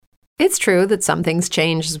It's true that some things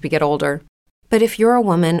change as we get older. But if you're a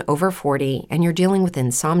woman over 40 and you're dealing with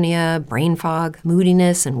insomnia, brain fog,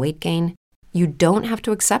 moodiness, and weight gain, you don't have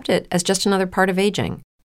to accept it as just another part of aging.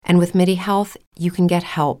 And with MIDI Health, you can get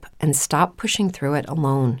help and stop pushing through it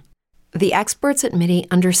alone. The experts at MIDI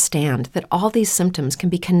understand that all these symptoms can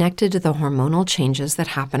be connected to the hormonal changes that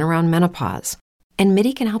happen around menopause, and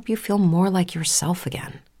MIDI can help you feel more like yourself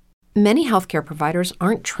again. Many healthcare providers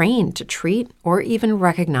aren't trained to treat or even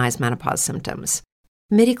recognize menopause symptoms.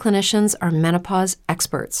 MIDI clinicians are menopause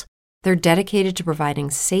experts. They're dedicated to providing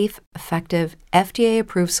safe, effective,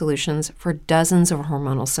 FDA-approved solutions for dozens of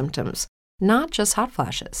hormonal symptoms, not just hot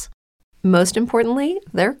flashes. Most importantly,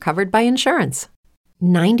 they're covered by insurance.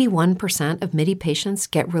 91% of MIDI patients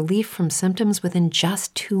get relief from symptoms within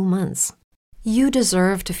just 2 months. You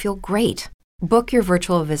deserve to feel great. Book your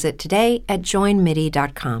virtual visit today at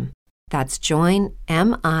joinmidi.com. That's joinmidi.com.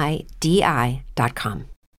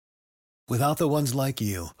 Without the ones like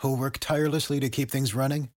you, who work tirelessly to keep things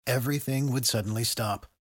running, everything would suddenly stop.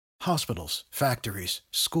 Hospitals, factories,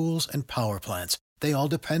 schools, and power plants, they all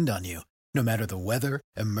depend on you. No matter the weather,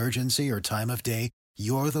 emergency, or time of day,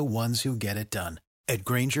 you're the ones who get it done. At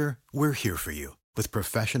Grainger, we're here for you with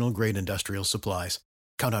professional-grade industrial supplies.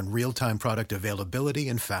 Count on real-time product availability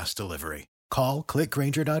and fast delivery. Call, click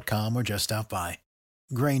Grainger.com, or just stop by.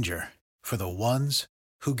 Grainger, for the ones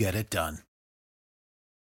who get it done.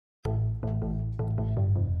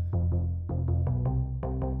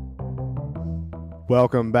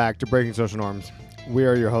 Welcome back to Breaking Social Norms. We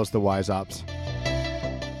are your hosts, the Wise Ops.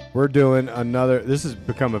 We're doing this has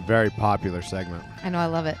become a very popular segment. I know, I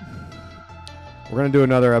love it. We're going to do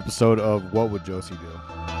another episode of What Would Josie Do?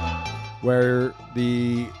 Where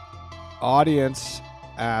the audience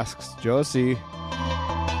asks Josie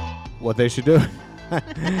what they should do.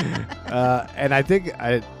 And I think,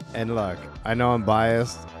 look, I know I'm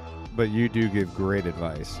biased, but you do give great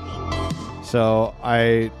advice. So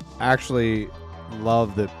I actually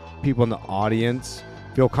love that people in the audience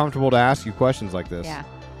feel comfortable to ask you questions like this. Yeah.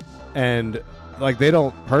 And like they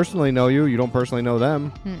don't personally know you don't personally know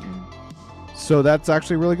them. Mm-mm. So that's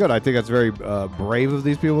actually really good. I think that's very brave of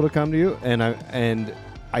these people to come to you, and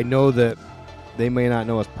I know that they may not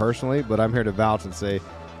know us personally, but I'm here to vouch and say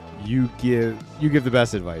you give the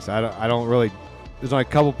best advice. I don't really. There's only a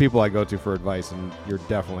couple people I go to for advice, and you're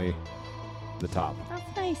definitely the top.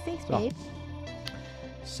 That's nice. Thanks, babe.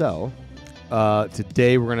 So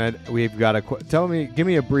today we've got give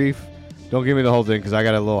me a brief. Don't give me the whole thing because I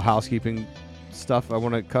got a little housekeeping stuff I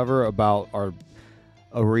want to cover about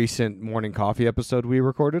a recent morning coffee episode we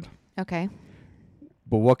recorded. Okay.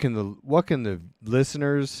 But what can the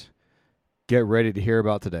listeners get ready to hear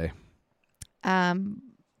about today?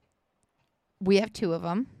 We have two of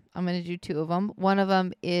them. I'm going to do two of them. One of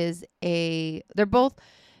them is they're both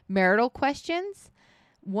marital questions.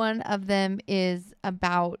 One of them is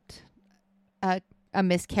about a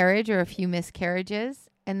miscarriage or a few miscarriages.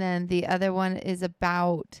 And then the other one is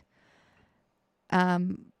about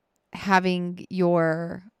having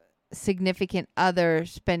your significant other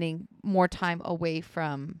spending more time away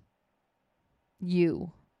from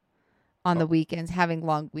you on the weekends, having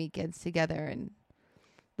long weekends together and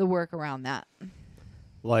the work around that.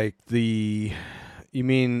 Like you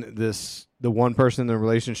mean the one person in the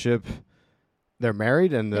relationship, they're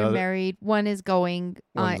married and they're married. One is going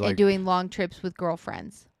and doing long trips with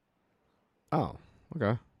girlfriends. Oh,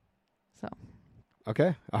 okay. So.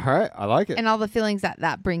 Okay. All right. I like it. And all the feelings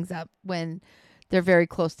that brings up when they're very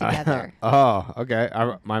close together. Oh, okay.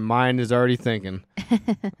 My mind is already thinking.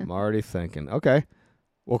 I'm already thinking. Okay.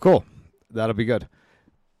 Well, cool. That'll be good.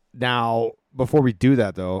 Now, before we do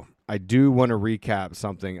that, though, I do want to recap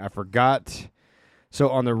something. I forgot. So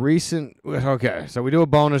on the recent... Okay. So we do a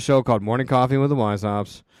bonus show called Morning Coffee with the Wise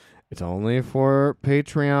Ops. It's only for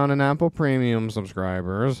Patreon and Apple Premium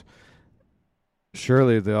subscribers.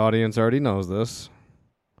 Surely the audience already knows this.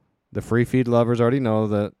 The free feed lovers already know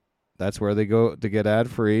that that's where they go to get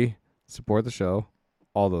ad-free, support the show,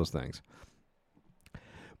 all those things.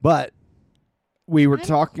 But we were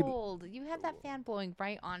talking... Cold. You have that fan blowing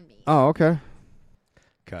right on me. Oh, okay.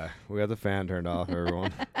 Okay. We have the fan turned off,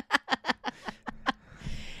 everyone.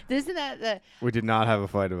 Isn't that the... We did not have a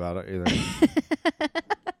fight about it either.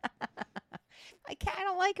 I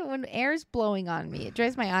don't like it when air's blowing on me. It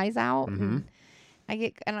dries my eyes out. Mm-hmm.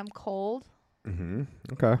 And I'm cold. Mm-hmm.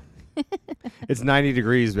 Okay. It's 90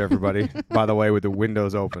 degrees, everybody, by the way, with the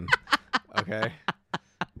windows open. Okay?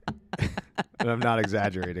 And I'm not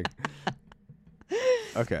exaggerating.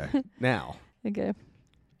 Okay. Now. Okay.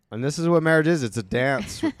 And this is what marriage is. It's a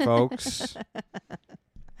dance, folks.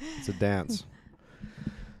 It's a dance.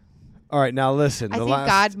 All right, now listen. I think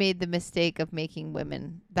God made the mistake of making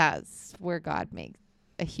women. That's where God makes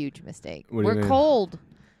a huge mistake. What do you We're mean? cold.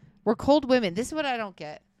 We're cold women. This is what I don't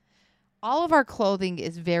get. All of our clothing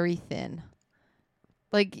is very thin.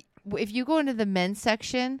 Like, if you go into the men's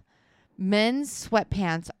section, men's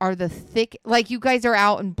sweatpants are the thick. Like, you guys are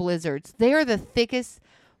out in blizzards. They are the thickest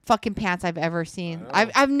fucking pants I've ever seen.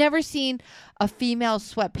 I've never seen a female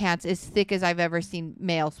sweatpants as thick as I've ever seen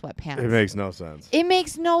male sweatpants. It makes no sense. It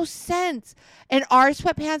makes no sense. And our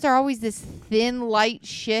sweatpants are always this thin, light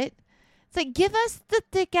shit. It's like, give us the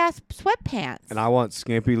thick-ass sweatpants. And I want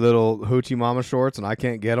skimpy little hoochie mama shorts, and I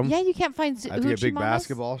can't get them. Yeah, you can't find I have to get big mamas.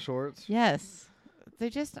 basketball shorts. Yes. They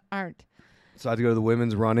just aren't. So I have to go to the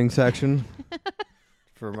women's running section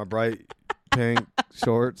for my bright pink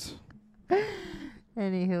shorts.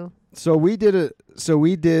 Anywho. So we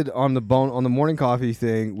did on the morning coffee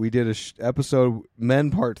thing. We did a episode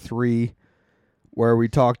Men Part 3 where we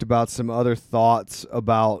talked about some other thoughts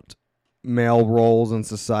about male roles in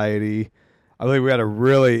society. I believe we had a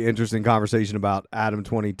really interesting conversation about Adam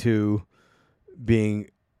 22 being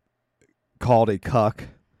called a cuck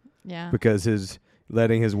Yeah. because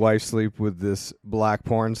letting his wife sleep with this black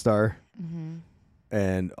porn star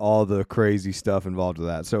and all the crazy stuff involved with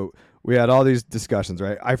that. So we had all these discussions,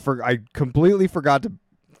 right? I completely forgot to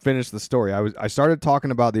finish the story. I started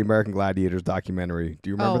talking about the American Gladiators documentary.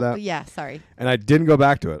 Do you remember that? Yeah, sorry. And I didn't go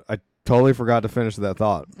back to it. I totally forgot to finish that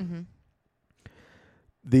thought.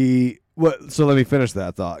 So let me finish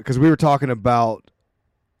that thought, because we were talking about,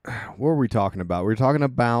 what were we talking about? We were talking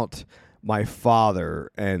about my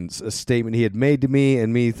father and a statement he had made to me,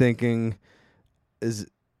 and me thinking,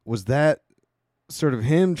 was that sort of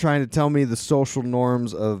him trying to tell me the social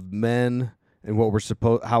norms of men and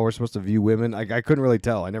how we're supposed to view women? I couldn't really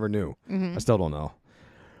tell. I never knew. I still don't know.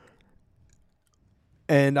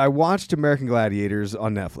 And I watched American Gladiators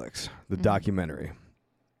on Netflix, the documentary.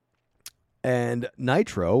 And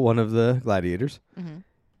Nitro, one of the gladiators,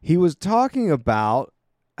 he was talking about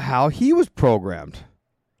how he was programmed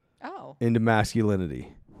into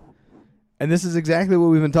masculinity. And this is exactly what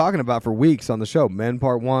we've been talking about for weeks on the show. Men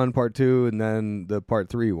Part 1, Part 2, and then the Part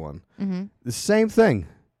 3 one. The same thing.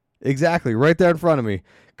 Exactly. Right there in front of me.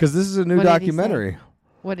 Because this is a new documentary.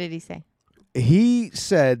 What did he say? He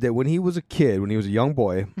said that when he was a kid, when he was a young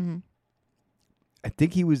boy, I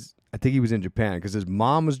think he was in Japan because his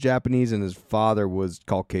mom was Japanese and his father was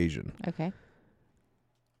Caucasian. Okay.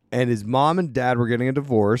 And his mom and dad were getting a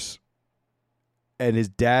divorce, and his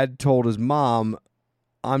dad told his mom,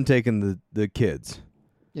 "I'm taking the kids."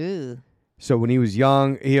 Ew. So when he was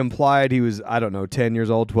young, he implied he was, I don't know, 10 years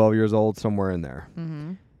old, 12 years old, somewhere in there.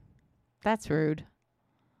 That's rude.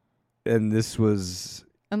 And this was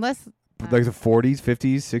Unless like the 40s,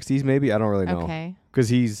 50s, 60s maybe. I don't really know. Okay.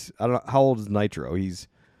 Because I don't know, how old is Nitro? He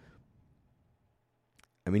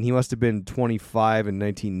must have been 25 in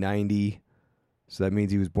 1990. So that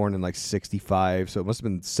means he was born in like 65. So it must have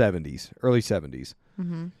been 70s, early 70s.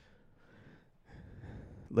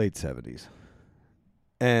 Late 70s.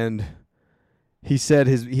 And he said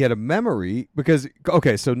he had a memory because,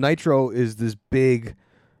 okay, so Nitro is this big,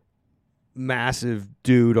 massive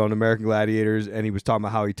dude on American Gladiators, and he was talking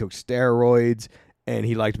about how he took steroids and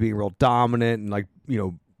he liked being real dominant and, like, you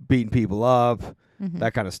know, beating people up,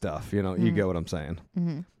 that kind of stuff. You know, you get what I'm saying.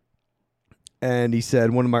 And he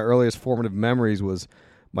said one of my earliest formative memories was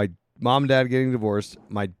my mom and dad getting divorced,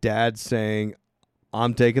 my dad saying,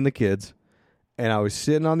 "I'm taking the kids." And I was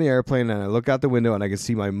sitting on the airplane, and I look out the window, and I could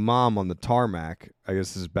see my mom on the tarmac. I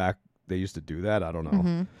guess this is back. They used to do that. I don't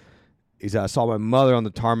know. He said, I saw my mother on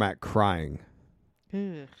the tarmac crying.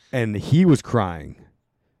 And he was crying.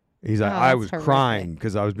 He's like, I was crying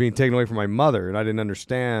because I was being taken away from my mother, and I didn't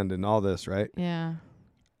understand and all this, right? Yeah. And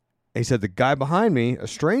he said, the guy behind me, a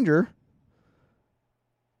stranger,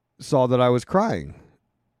 saw that I was crying.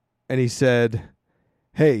 And he said,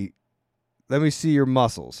 "Hey, let me see your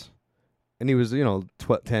muscles." And he was,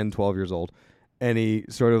 10, 12 years old. And he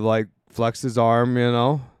sort of like flexed his arm,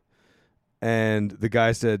 And the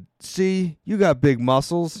guy said, "See, you got big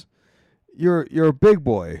muscles. You're a big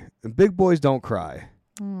boy. And big boys don't cry."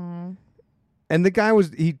 And the guy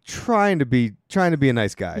was trying to be a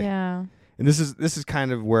nice guy. Yeah. And this is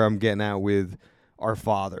kind of where I'm getting at with our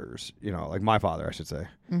fathers, like my father, I should say.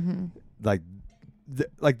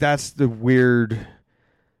 Like that's the weird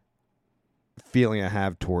feeling I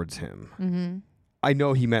have towards him. I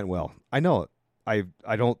know he meant well. I know it.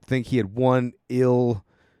 I don't think he had one ill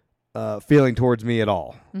feeling towards me at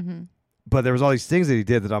all. But there was all these things that he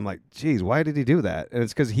did that I'm like, geez, why did he do that? And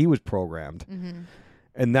it's because he was programmed.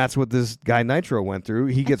 And that's what this guy Nitro went through.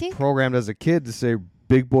 He gets programmed as a kid to say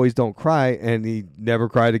big boys don't cry, and he never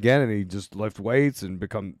cried again, and he just lift weights and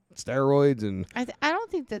become steroids. And I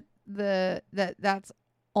don't think that that's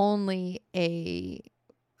only a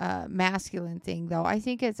masculine thing, though. I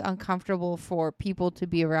think it's uncomfortable for people to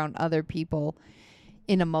be around other people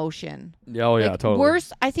in emotion. Oh yeah, totally.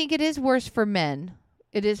 Worse, I think it is worse for men.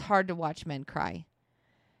 It is hard to watch men cry.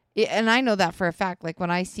 And I know that for a fact. Like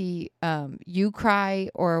when I see you cry,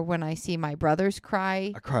 or when I see my brothers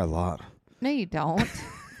cry. I cry a lot. No, you don't.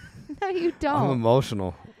 No, you don't. I'm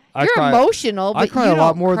emotional. You're emotional, but I cry you a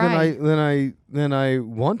lot don't more cry. than I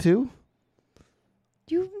want to.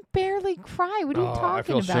 You barely cry. What are you talking about? I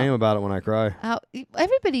feel shame about it when I cry.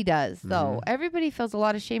 Everybody does, though. Everybody feels a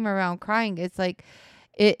lot of shame around crying. It's like,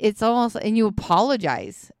 it's almost, and you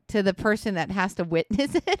apologize to the person that has to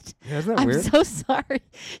witness it. Yeah, isn't that weird? I'm so sorry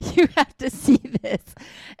you have to see this.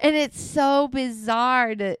 And it's so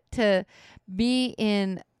bizarre to be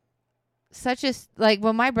in such a, like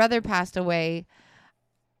when my brother passed away,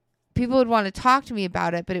 people would want to talk to me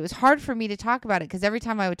about it, but it was hard for me to talk about it because every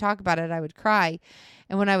time I would talk about it, I would cry.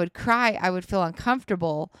 And when I would cry, I would feel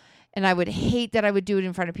uncomfortable, and I would hate that I would do it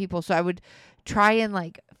in front of people. So I would try and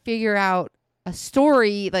like figure out a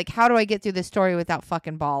story, like how do I get through this story without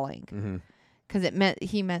fucking bawling? Because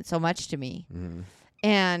he meant so much to me.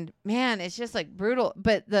 And man, it's just like brutal.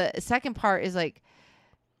 But the second part is like,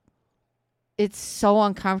 it's so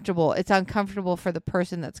uncomfortable. It's uncomfortable for the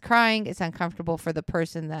person that's crying. It's uncomfortable for the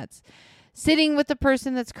person that's sitting with the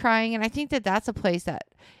person that's crying. And I think that that's a place that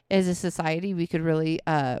as a society we could really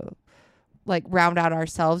like round out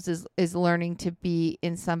ourselves is learning to be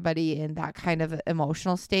in somebody in that kind of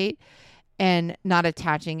emotional state and not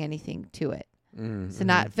attaching anything to it. So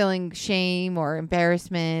not feeling shame or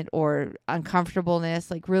embarrassment or uncomfortableness,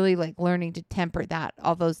 like really like learning to temper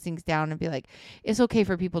all those things down and be like, it's okay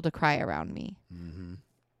for people to cry around me.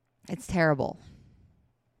 It's terrible.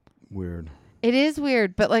 Weird. It is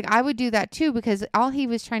weird, but like I would do that too because all he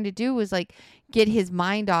was trying to do was like get his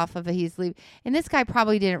mind off of it. He's leaving. And this guy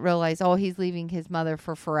probably didn't realize, he's leaving his mother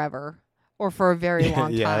for forever. Or for a very long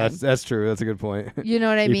time. Yeah, that's true. That's a good point. You know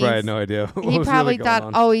what I mean? He probably had no idea. He probably really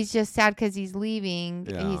thought, he's just sad because he's leaving.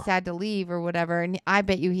 Yeah. He's sad to leave or whatever. And I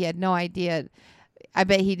bet you he had no idea. I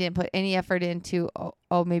bet he didn't put any effort into,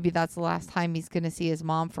 maybe that's the last time he's going to see his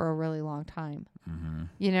mom for a really long time.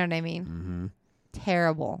 You know what I mean?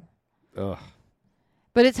 Terrible. Ugh.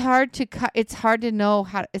 But it's hard to it's hard to know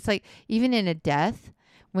how. It's like even in a death,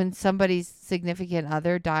 when somebody's significant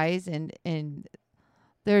other dies and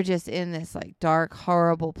they're just in this like dark,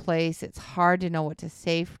 horrible place. It's hard to know what to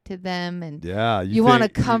say to them, and you want to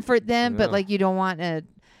comfort them, but like you don't want to,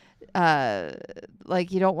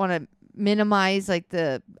 like you don't want to minimize like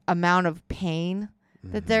the amount of pain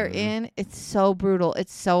that they're in. It's so brutal.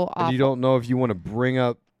 It's so awful. And you don't know if you want to bring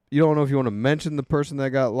up. You don't know if you want to mention the person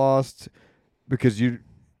that got lost, because you.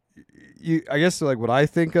 I guess like what I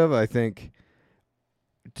think,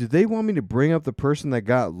 do they want me to bring up the person that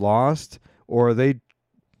got lost, or are they?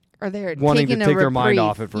 Or they're wanting to take their mind reprieve.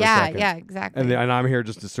 off it for a second. Yeah, exactly. And I'm here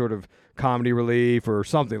just to sort of comedy relief or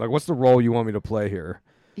something. Like, what's the role you want me to play here?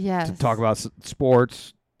 Yes. To talk about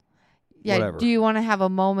sports. Yeah. Whatever. Do you want to have a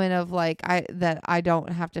moment of like I don't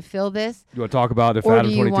have to feel this? You want to talk about if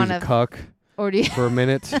Adam 22 is a cuck or do you, for a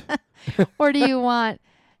minute? Or do you want?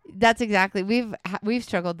 That's exactly. We've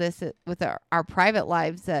struggled this with our private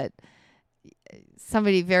lives, that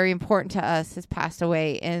somebody very important to us has passed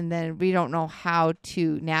away, and then we don't know how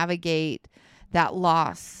to navigate that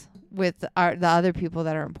loss with the other people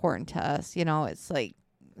that are important to us. You know, it's like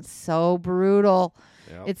so brutal.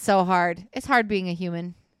 Yep. It's so hard. It's hard being a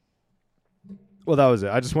human. Well, that was it.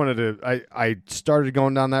 I just wanted to. I started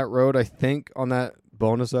going down that road, I think, on that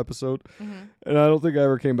bonus episode, and I don't think I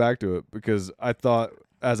ever came back to it because I thought,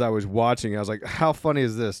 as I was watching, I was like, how funny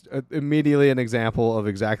is this? Immediately an example of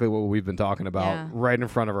exactly what we've been talking about right in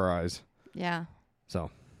front of our eyes. Yeah.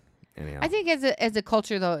 So, anyhow. I think as a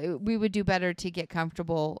culture, though, we would do better to get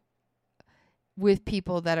comfortable with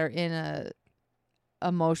people that are in a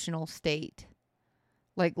emotional state.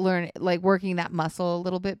 Like working that muscle a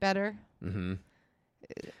little bit better.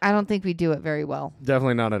 I don't think we do it very well.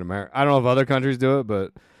 Definitely not in America. I don't know if other countries do it,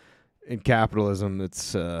 but in capitalism,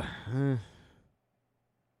 it's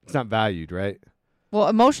not valued, right? Well,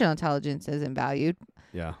 emotional intelligence isn't valued.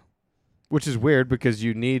 Yeah. Which is weird because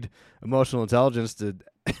you need emotional intelligence to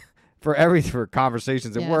for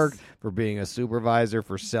conversations at work, for being a supervisor,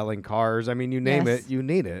 for selling cars. I mean, you name it, you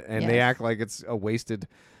need it. And they act like it's a wasted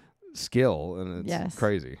skill, and it's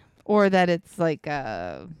crazy. Or that it's like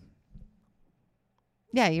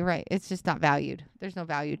yeah, you're right. It's just not valued. There's no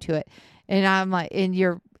value to it. And I'm like, and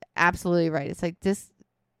you're absolutely right. It's like this,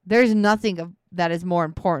 there's nothing that is more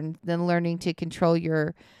important than learning to control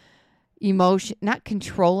your emotion, not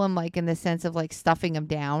control them like in the sense of like stuffing them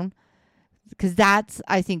down. Because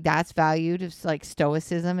I think that's valued. It's like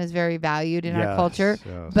stoicism is very valued in our culture,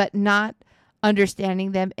 but not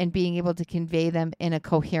understanding them and being able to convey them in a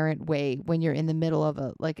coherent way when you're in the middle of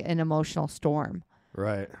an emotional storm.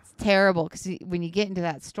 Right. It's terrible because when you get into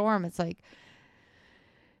that storm, it's like,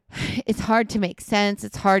 it's hard to make sense.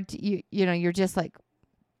 It's hard to, you're just like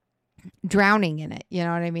drowning in it. You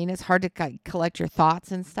know what I mean? It's hard to collect your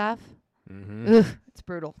thoughts and stuff. Mm-hmm. Ugh, it's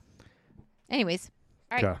brutal. Anyways.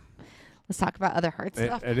 All right. Okay. Let's talk about other hard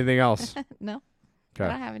stuff. Anything else? No. Okay.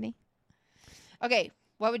 I don't have any. Okay.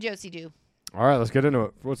 What would Josie do? All right, let's get into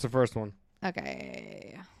it. What's the first one?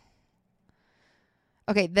 Okay.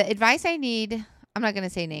 The advice I need, I'm not going to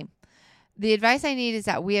say name. The advice I need is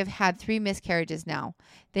that we have had 3 miscarriages now.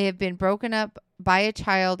 They have been broken up by a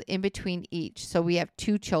child in between each. So we have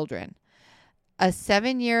 2 children, a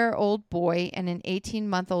 7-year-old boy and an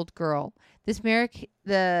 18-month-old girl. This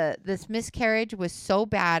miscarriage was so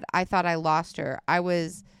bad, I thought I lost her.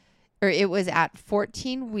 It was at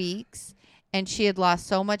 14 weeks, and she had lost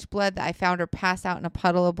so much blood that I found her passed out in a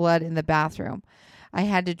puddle of blood in the bathroom. I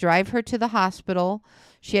had to drive her to the hospital.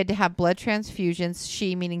 She had to have blood transfusions,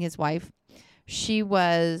 she meaning his wife. She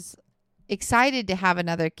was excited to have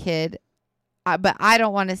another kid, but I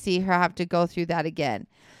don't want to see her have to go through that again.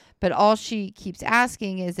 But all she keeps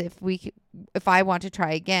asking is if I want to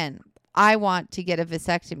try again. I want to get a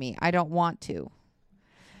vasectomy. I don't want to.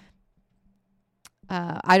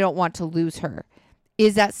 I don't want to lose her.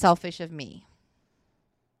 Is that selfish of me?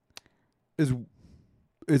 Is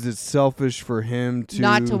it selfish for him to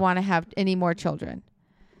not to want to have any more children?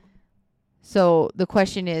 So the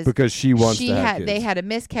question is, because she wants to have kids. They had a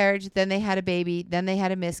miscarriage, then they had a baby, then they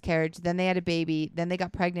had a miscarriage, then they had a baby, then they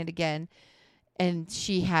got pregnant again. And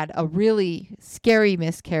she had a really scary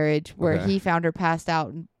miscarriage where he found her passed out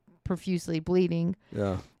and profusely bleeding.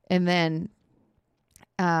 Yeah. And then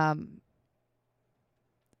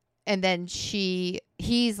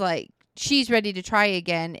he's like, she's ready to try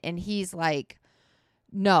again. And he's like,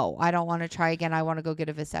 no, I don't want to try again. I want to go get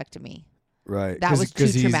a vasectomy. Right. That was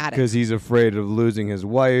too traumatic. Because he's afraid of losing his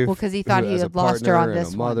wife. Well, because he thought he had lost her on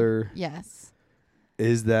this mother. one. Yes.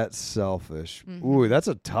 Is that selfish? Mm-hmm. Ooh, that's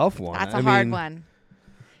a tough one. That's a hard one.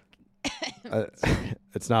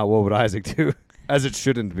 It's not what would Isaac do, as it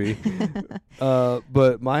shouldn't be.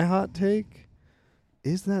 But my hot take,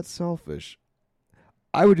 is that selfish?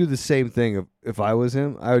 I would do the same thing if I was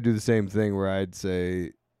him. I would do the same thing where I'd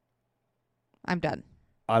say, I'm done.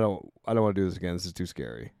 I don't want to do this again. This is too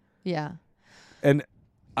scary. Yeah. And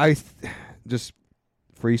just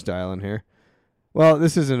freestyling here. Well,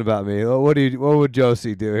 this isn't about me. What would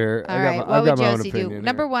Josie do here? All right. What would Josie do? Here.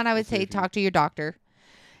 Number one, I would say talk to your doctor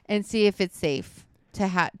and see if it's safe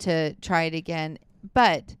to try it again.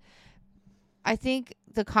 But I think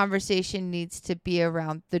the conversation needs to be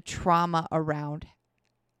around the trauma around.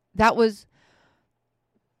 I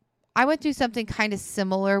went through something kind of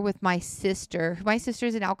similar with my sister. My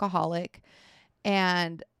sister's an alcoholic,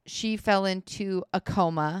 and she fell into a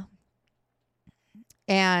coma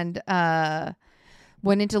and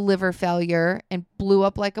went into liver failure and blew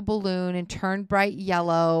up like a balloon and turned bright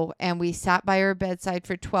yellow. And we sat by her bedside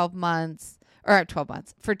for 2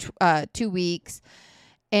 weeks.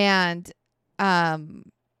 And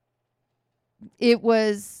it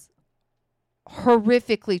was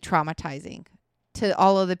horrifically traumatizing to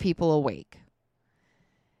all of the people awake.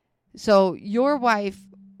 So your wife,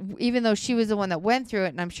 even though she was the one that went through it,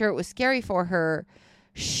 and I'm sure it was scary for her,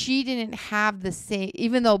 she didn't have the same,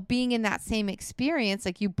 even though being in that same experience,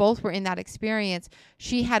 like you both were in that experience,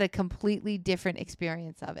 she had a completely different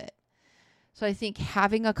experience of it. So I think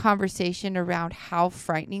having a conversation around how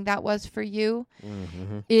frightening that was for you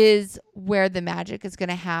is where the magic is going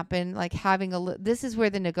to happen. Like this is where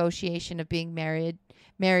the negotiation of being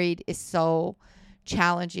married is so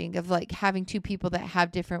challenging, of like having 2 people that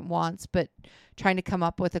have different wants, but trying to come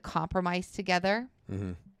up with a compromise together.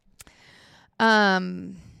 Mm-hmm.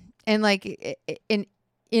 And like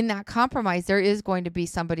in that compromise, there is going to be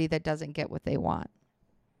somebody that doesn't get what they want.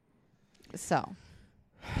 So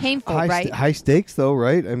painful, right? High stakes though,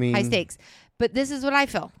 right? I mean, high stakes, but this is what I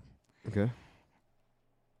feel. Okay.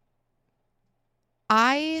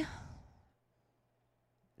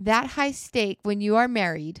 That high stake when you are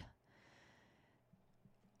married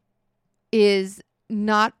is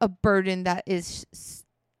not a burden that's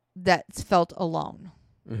felt alone.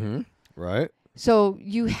 Mm-hmm. Right. So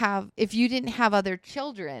if you didn't have other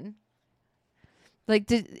children, like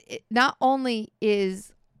not only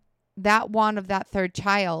is that want of that third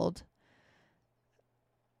child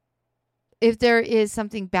if there is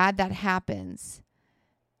something bad that happens,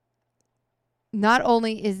 not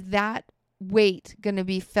only is that weight going to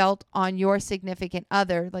be felt on your significant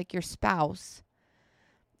other, like your spouse,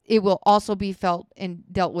 it will also be felt and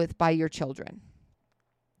dealt with by your children.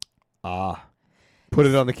 Put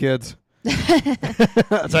it on the kids.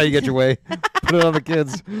 That's how you get your way. Put it on the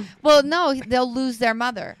kids. Well, no, they'll lose their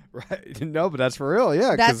mother. Right. No, but that's for real.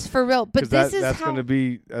 Yeah. That's for real. But this is that's how... going to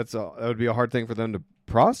be, that would be a hard thing for them to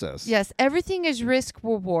process. Yes. Everything is risk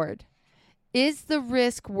reward. Is the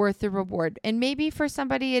risk worth the reward? And maybe for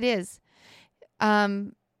somebody it is.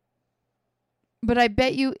 But I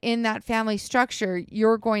bet you in that family structure,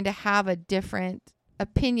 you're going to have a different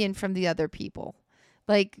opinion from the other people.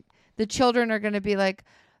 Like the children are going to be like,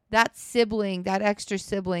 that sibling, that extra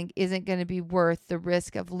sibling isn't going to be worth the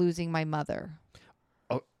risk of losing my mother.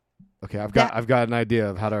 Oh, okay. I've got an idea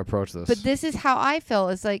of how to approach this. But this is how I feel.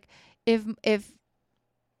 It's like, if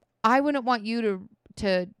I wouldn't want you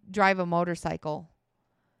to drive a motorcycle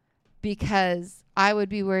because I would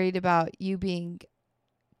be worried about you being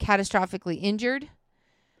catastrophically injured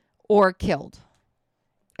or killed.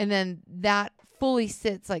 And then that fully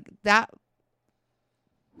sits like that.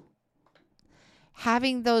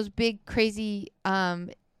 Having those big, crazy,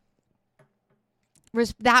 that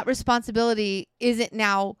responsibility isn't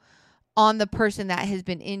now on the person that has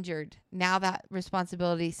been injured. Now that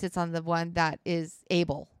responsibility sits on the one that is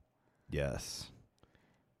able. Yes.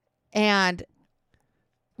 And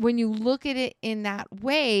when you look at it in that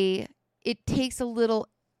way, it takes a little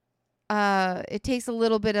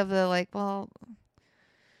bit of the like, well,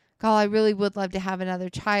 God, I really would love to have another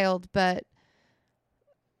child, but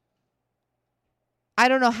I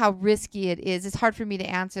don't know how risky it is. It's hard for me to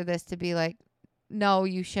answer this to be like, no,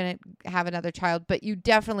 you shouldn't have another child, but you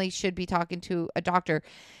definitely should be talking to a doctor.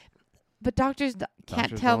 But doctors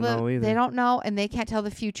can't tell they don't know, and they can't tell the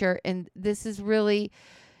future. And this is really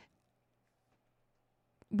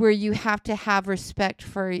where you have to have respect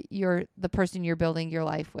for the person you're building your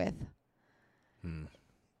life with.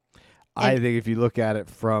 I think if you look at it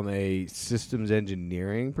from a systems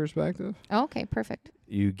engineering perspective. Okay, perfect.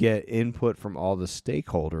 You get input from all the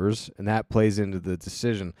stakeholders, and that plays into the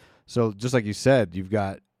decision. So just like you said, you've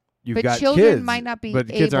got children kids, might not be but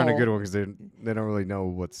kids aren't a able. good one because they don't really know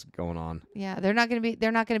what's going on. Yeah, they're not going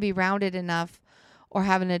to be rounded enough or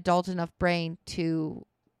have an adult enough brain to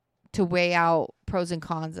weigh out pros and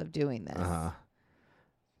cons of doing this.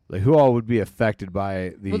 Like who all would be affected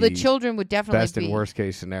by the children would definitely best be and worst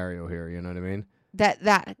case scenario here. You know what I mean?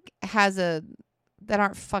 That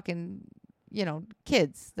aren't fucking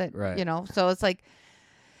kids that right. So it's like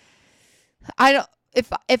I don't.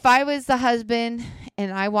 If I was the husband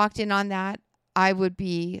and I walked in on that, I would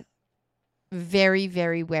be very,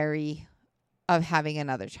 very wary of having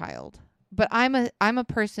another child. But I'm a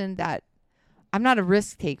person that I'm not a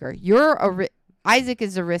risk taker. Isaac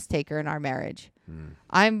is a risk taker in our marriage.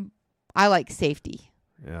 I like safety.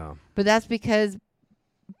 Yeah. But that's because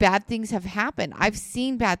bad things have happened. I've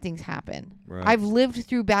seen bad things happen. Right. I've lived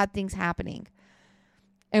through bad things happening.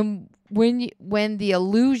 And when the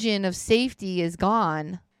illusion of safety is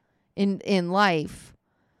gone in life,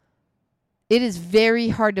 it is very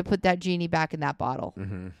hard to put that genie back in that bottle.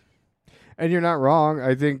 Mm-hmm. And you're not wrong.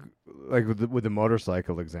 I think like with the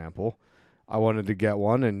motorcycle example, I wanted to get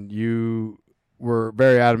one, and you were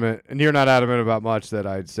very adamant, and you're not adamant about much that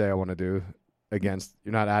I'd say I want to do against.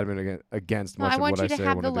 You're not adamant against much of what I say I want to do. I want you to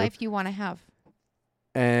have the life you want to have.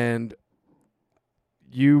 And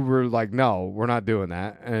you were like, no, we're not doing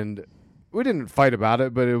that. And we didn't fight about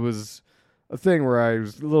it, but it was a thing where I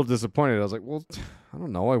was a little disappointed. I was like, well, I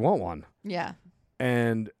don't know. I want one. Yeah.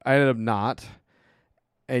 And I ended up not.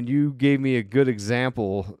 And you gave me a good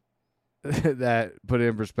example that put it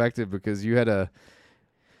in perspective, because you had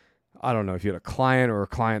I don't know if you had a client or a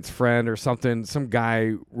client's friend or something. Some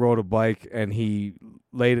guy rode a bike and he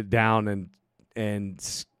laid it down and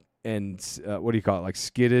what do you call it? Like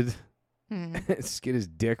skidded. Skid his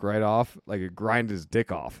dick right off. Like it grinded his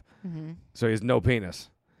dick off. Mm-hmm. So he has no penis.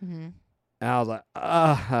 Mm-hmm. And I was like,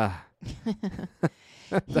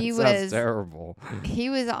 sounds terrible. He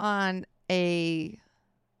was on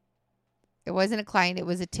it wasn't a client, it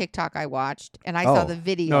was a TikTok I watched, and I saw the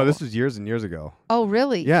video. No, this was years and years ago. Oh,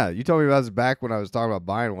 really? Yeah, you told me about this back when I was talking about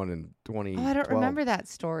buying one in 2012. Oh, I don't remember that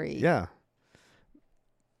story. Yeah.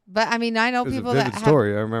 But, I mean, I know people that have...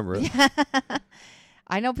 story, I remember it.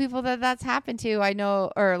 I know people that's happened to. I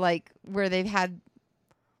know, or like where they've had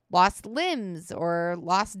lost limbs or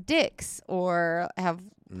lost dicks or have...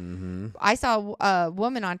 Mm-hmm. I saw a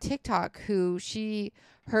woman on TikTok who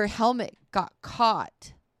her helmet got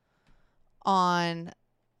caught on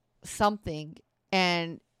something,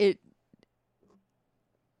 and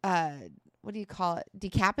what do you call it?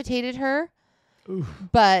 Decapitated her, Oof.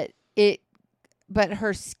 but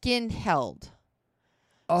her skin held.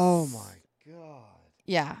 Oh my God.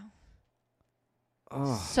 Yeah.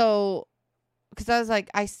 Oh. So, because I was like,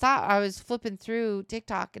 I was flipping through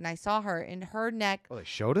TikTok and I saw her in her neck. Oh, they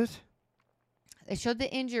showed it? They showed the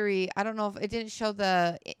injury. I don't know if it didn't show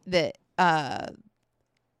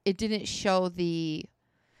it didn't show the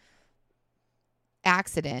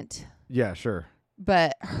accident. Yeah, sure.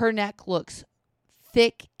 But her neck looks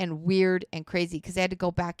thick and weird and crazy because they had to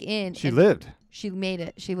go back in. She lived. She made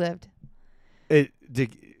it. She lived.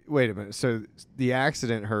 Wait a minute. So the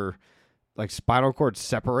accident, her like spinal cord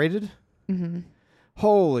separated? Mm-hmm.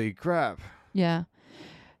 Holy crap. Yeah.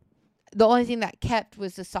 The only thing that kept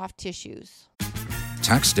was the soft tissues.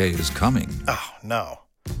 Tax day is coming. Oh, no.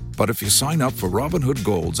 But if you sign up for Robinhood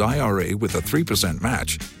Gold's IRA with a 3%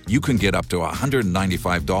 match, you can get up to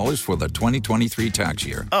 $195 for the 2023 tax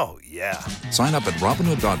year. Oh, yeah. Sign up at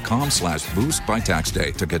Robinhood.com/boost by tax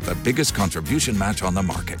day to get the biggest contribution match on the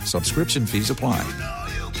market. Subscription fees apply.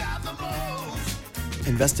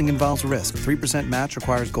 Investing involves risk. 3% match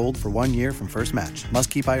requires gold for 1 year from first match. Must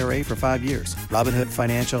keep IRA for 5 years. Robinhood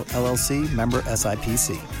Financial, LLC, member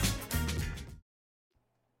SIPC.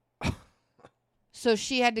 So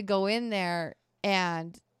she had to go in there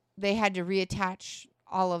and they had to reattach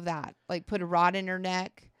all of that. Like put a rod in her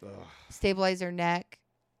neck, stabilize her neck.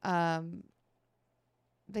 They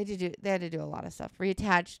had to do a lot of stuff.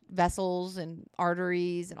 Reattach vessels and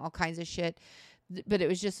arteries and all kinds of shit. But it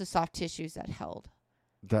was just the soft tissues that held.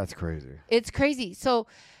 That's crazy. It's crazy. So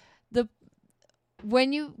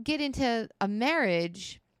when you get into a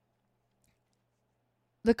marriage,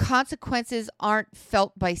 the consequences aren't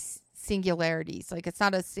felt by singularities. Like it's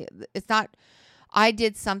not I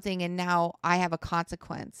did something and now I have a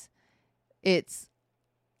consequence. It's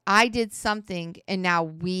I did something and now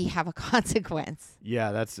we have a consequence.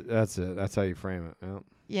 Yeah, that's it. That's how you frame it. Yeah.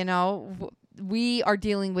 You know, we are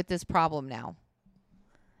dealing with this problem now.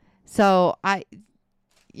 So to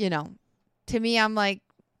me, I'm like,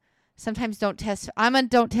 sometimes I'm a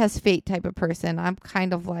don't test fate type of person. I'm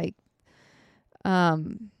kind of like,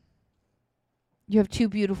 you have 2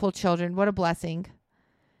 beautiful children. What a blessing.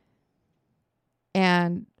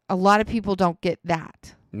 And a lot of people don't get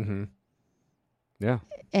that. Mm-hmm. Yeah.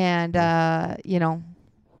 And,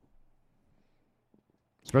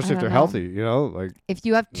 especially if they're healthy, like if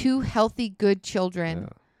you have 2 healthy, good children,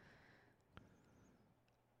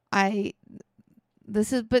 but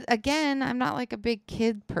again, I'm not like a big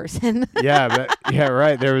kid person. Yeah,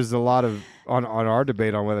 right. There was a lot of on our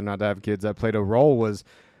debate on whether or not to have kids that played a role was,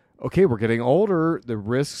 okay, we're getting older. The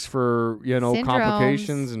risks for, Syndromes.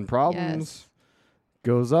 complications and problems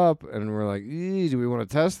goes up. And we're like, do we want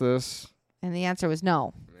to test this? And the answer was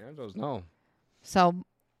no. The answer was no. So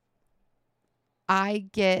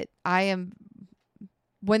even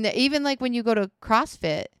like when you go to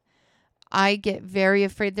CrossFit, I get very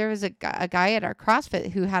afraid. There was a guy at our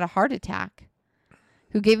CrossFit who had a heart attack,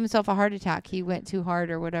 who gave himself a heart attack. He went too hard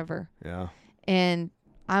or whatever. Yeah. And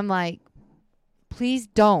I'm like, please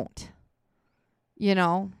don't.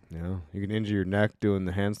 Yeah. You can injure your neck doing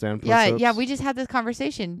the handstand push-ups. Yeah. We just had this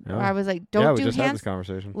conversation. Yeah. Where I was like, don't do we just had this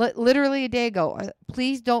conversation. Literally a day ago.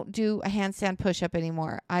 Please don't do a handstand push-up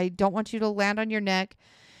anymore. I don't want you to land on your neck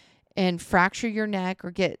and fracture your neck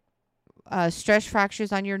or get stress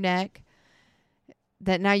fractures on your neck.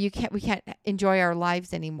 That now we can't enjoy our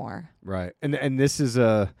lives anymore. Right. And this is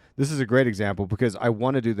a great example because I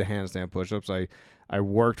want to do the handstand push-ups. I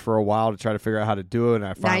worked for a while to try to figure out how to do it, and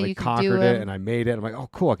I finally conquered it, and I made it. I'm like, oh,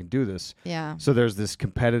 cool, I can do this. Yeah. So there's this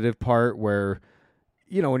competitive part where,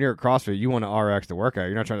 when you're at CrossFit, you want to RX the workout.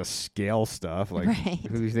 You're not trying to scale stuff. Like,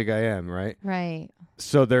 who do you think I am, right? Right.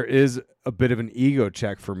 So there is a bit of an ego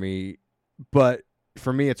check for me, but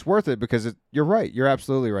for me, it's worth it because you're right. You're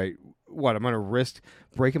absolutely right. What, I'm going to risk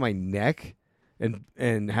breaking my neck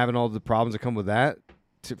and having all the problems that come with that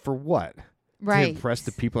for what? Right. To impress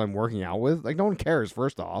the people I'm working out with? Like, no one cares,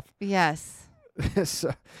 first off. Yes.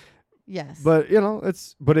 So, yes. But,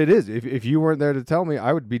 but it is. If you weren't there to tell me,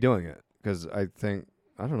 I would be doing it because I think,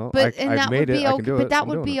 I don't know. But, I made it. I can do it. But that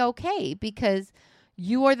would be okay because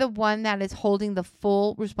you are the one that is holding the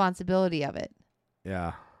full responsibility of it.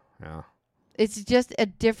 Yeah. Yeah. It's just a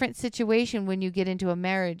different situation when you get into a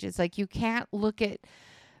marriage. It's like you can't look at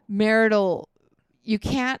you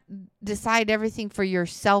can't decide everything for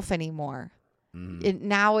yourself anymore. Mm-hmm. It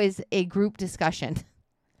now is a group discussion.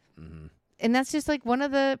 Mm-hmm. And that's just like one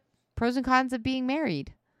of the pros and cons of being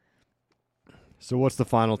married. So what's the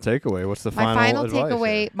final takeaway? What's the final advice?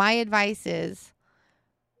 Takeaway, my advice is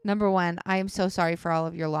number one, I am so sorry for all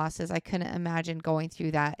of your losses. I couldn't imagine going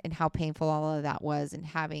through that and how painful all of that was, and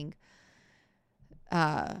having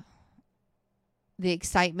the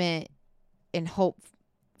excitement and hope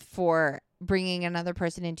for bringing another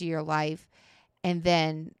person into your life and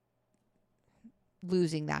then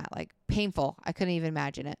losing that. Like, painful. I couldn't even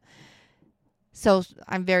imagine it. So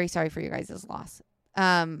I'm very sorry for your guys' loss.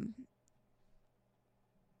 On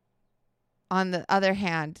the other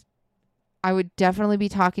hand, I would definitely be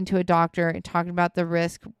talking to a doctor and talking about the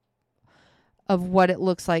risk of what it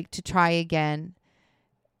looks like to try again.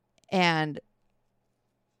 And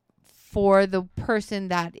for the person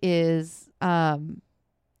that is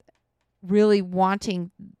really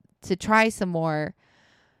wanting to try some more,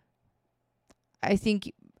 I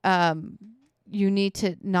think you need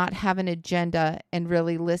to not have an agenda and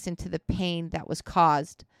really listen to the pain that was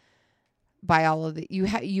caused by all of the you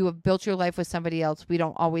have built your life with somebody else. We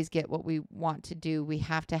don't always get what we want to do. We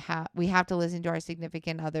have to listen to our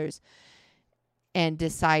significant others and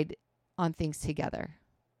decide on things together.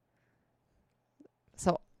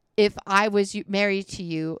 So if I was married to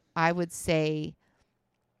you, I would say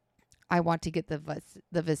I want to get the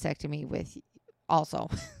vasectomy with you also.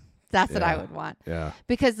 That's what I would want. Yeah.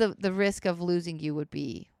 Because the risk of losing you would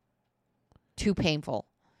be too painful.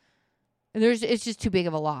 It's just too big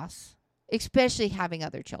of a loss, especially having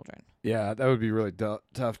other children. Yeah, that would be really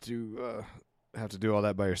tough to have to do all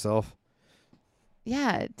that by yourself.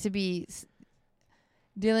 Yeah, to be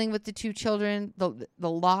dealing with the two children, the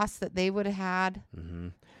loss that they would have had. Mm-hmm.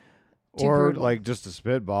 Too Or brutal. like just a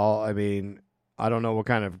spitball. I mean, I don't know what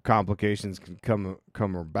kind of complications can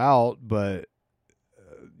come about, but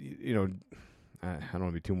you know, I don't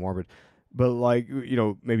want to be too morbid, but like, you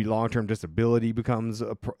know, maybe long-term disability becomes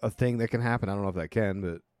a thing that can happen. I don't know if that can,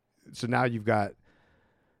 but so now you've got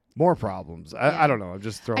more problems. I don't know. I'm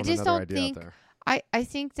just throwing another idea out there. I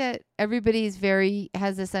think that everybody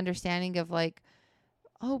has this understanding of like,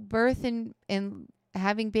 oh, birth and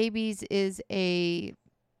having babies is it's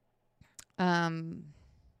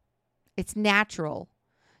natural.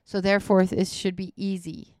 So therefore this should be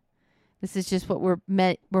easy. This is just what we're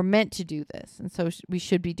meant to do this. And so we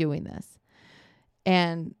should be doing this.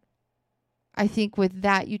 And I think with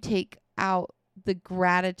that, you take out the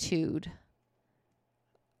gratitude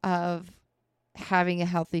of having a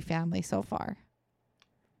healthy family so far.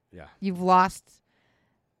 Yeah. You've lost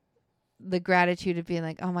the gratitude of being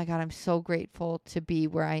like, oh my God, I'm so grateful to be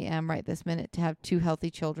where I am right this minute, to have two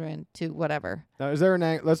healthy children, to whatever. Now, is there an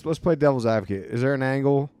angle? Let's play devil's advocate. Is there an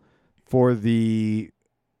angle for the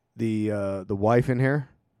wife in here?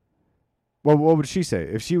 Well, what would she say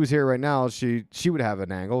if she was here right now? She would have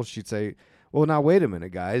an angle. She'd say, "Well, now wait a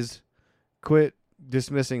minute, guys, quit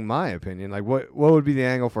dismissing my opinion." Like, what would be the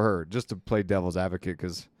angle for her? Just to play devil's advocate,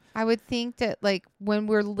 because I would think that like when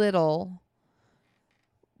we're little,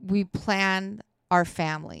 we plan our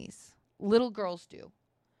families. Little girls do.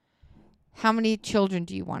 How many children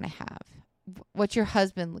do you want to have? What's your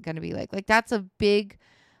husband going to be like? Like, that's a big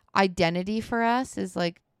identity for us, is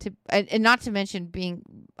like and not to mention being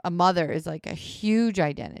a mother is like a huge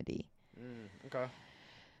identity. Okay.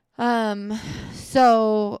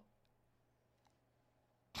 So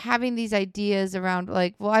having these ideas around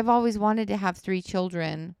like, well, I've always wanted to have 3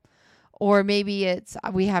 children, or maybe it's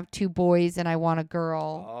we have 2 boys and I want a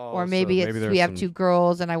girl, or maybe we have 2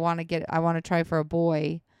 girls and I want to try for a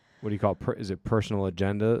boy. What do you call it? Is it personal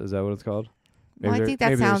agenda? Is that what it's called? Well, I think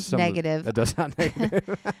that sounds negative. That does sound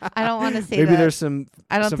negative. I don't want to say maybe that. There's some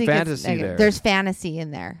I don't think fantasy it's negative. there. There's fantasy in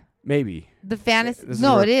there. Maybe. The fantasy.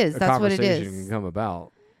 No, it is. That's what it conversation is. Can come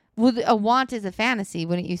about. Well, a want is a fantasy,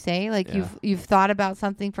 wouldn't you say? Like, yeah. you've thought about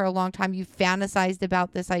something for a long time. You've fantasized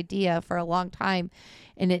about this idea for a long time,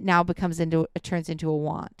 and it now turns into a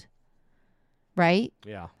want. Right?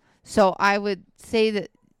 Yeah. So I would say that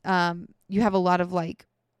you have a lot of like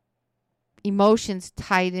emotions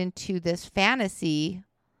tied into this fantasy.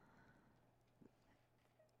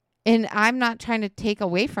 And I'm not trying to take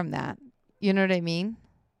away from that. You know what I mean?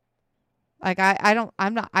 Like, I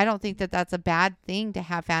don't think that that's a bad thing to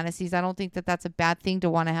have fantasies. I don't think that that's a bad thing to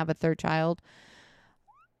want to have a 3rd child.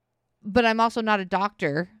 But I'm also not a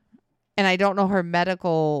doctor, and I don't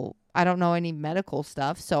know I don't know any medical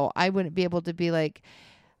stuff. So I wouldn't be able to be like,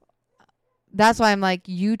 that's why I'm like,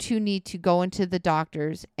 you two need to go into the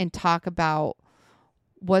doctors and talk about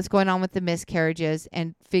what's going on with the miscarriages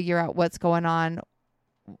and figure out what's going on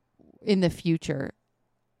in the future,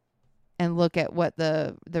 and look at what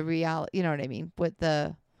the reality, you know what I mean, what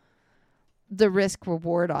the risk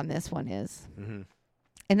reward on this one is. Mm-hmm.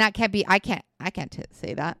 And that can't be, I can't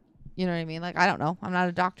say that, you know what I mean? Like, I don't know. I'm not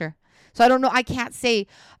a doctor. So I don't know. I can't say,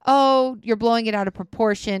 oh, you're blowing it out of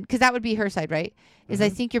proportion, because that would be her side, right? Is I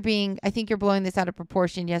think you're blowing this out of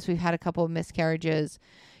proportion. Yes, we've had a couple of miscarriages.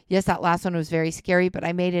 Yes, that last one was very scary, but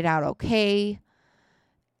I made it out okay.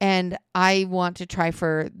 And I want to try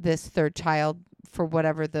for this third child for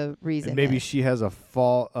whatever the reason And maybe is. she has not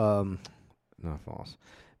false.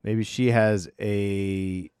 Maybe she has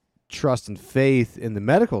a trust and faith in the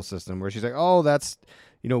medical system where she's like, oh, that's,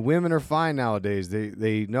 women are fine nowadays.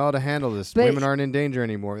 They know how to handle this. But women aren't in danger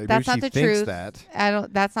anymore. Maybe that's she not the thinks truth.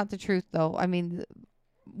 that. That's not the truth, though. I mean,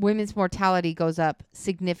 women's mortality goes up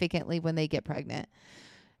significantly when they get pregnant.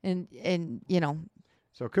 And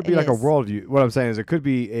So it could be like a worldview. What I'm saying is it could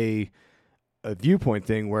be a viewpoint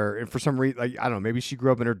thing where, and for some reason, like, I don't know, maybe she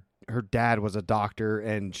grew up and her dad was a doctor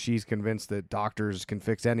and she's convinced that doctors can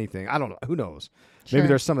fix anything. I don't know. Who knows? Sure. Maybe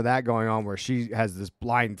there's some of that going on where she has this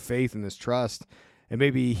blind faith and this trust, and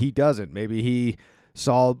maybe he doesn't. Maybe he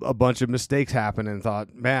saw a bunch of mistakes happen and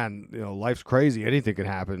thought, man, life's crazy. Anything can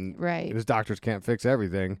happen. Right. And his doctors can't fix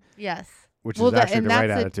everything. Yes. Which is actually the right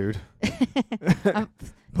attitude.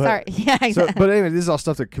 Sorry. Yeah, exactly. But anyway, this is all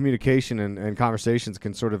stuff that communication and conversations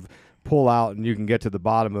can sort of pull out, and you can get to the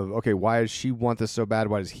bottom of, okay, why does she want this so bad?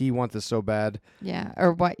 Why does he want this so bad? Yeah.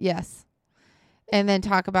 Or what? Yes. And then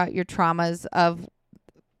talk about your traumas of,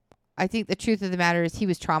 I think the truth of the matter is he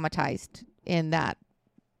was traumatized in that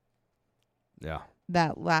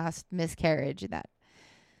last miscarriage,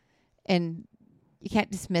 and you can't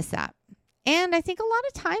dismiss that. And I think a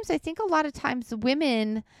lot of times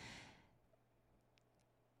women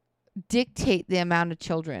dictate the amount of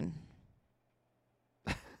children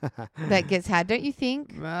that gets had. Don't you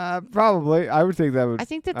think? Probably. I would think that would. I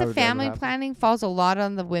think that the family planning falls a lot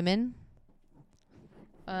on the women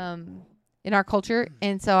in our culture.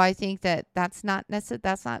 And so I think that that's not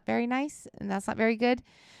very nice, and that's not very good.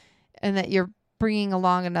 And that you're bringing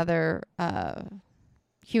along another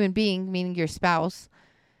human being, meaning your spouse,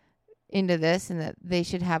 into this, and that they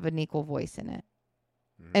should have an equal voice in it.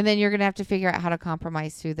 And then you're going to have to figure out how to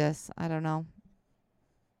compromise through this. I don't know.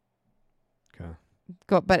 Okay.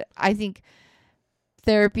 But I think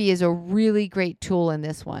therapy is a really great tool in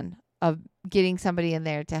this one of getting somebody in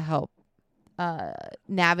there to help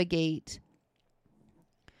navigate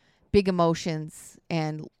big emotions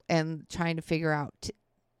and trying to figure out.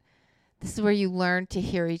 This is where you learn to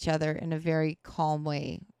hear each other in a very calm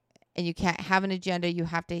way. And you can't have an agenda. You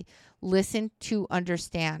have to listen to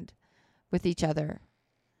understand with each other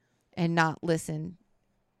and not listen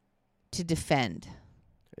to defend.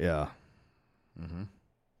 Yeah. Mm-hmm.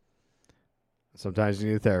 Sometimes you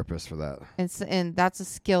need a therapist for that. And that's a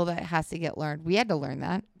skill that has to get learned. We had to learn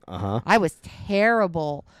that. Uh-huh. I was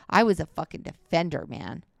terrible. I was a fucking defender,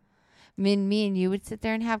 man. I mean, me and you would sit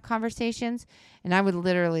there and have conversations, and I would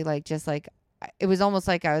literally it was almost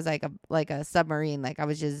like I was like a submarine. Like I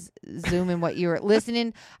was just zooming what you were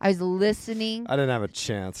listening. I was listening. I didn't have a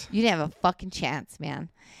chance. You didn't have a fucking chance, man.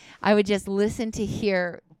 I would just listen to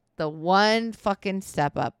hear the one fucking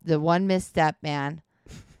step up, the one misstep, man.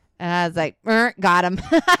 And I was like, got him.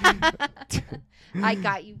 I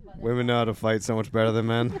got you. Women know how to fight so much better than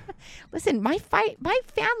men. Listen, my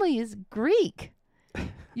family is Greek.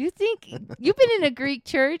 You think you've been in a Greek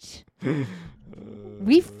church?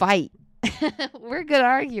 We fight. We're good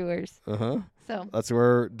arguers. Uh-huh. So that's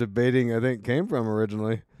where debating, I think, came from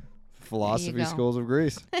originally. Philosophy schools of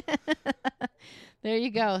Greece. There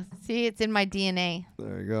you go. See, it's in my DNA.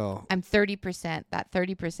 There you go. I'm 30%. That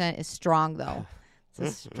 30% is strong, though. It's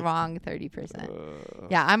a strong 30%.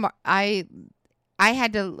 Yeah, I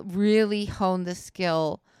had to really hone the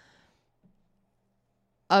skill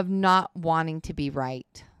of not wanting to be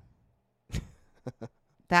right.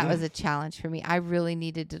 That was a challenge for me. I really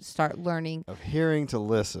needed to start learning. Of hearing to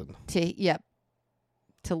listen.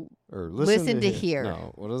 To or listen to hear.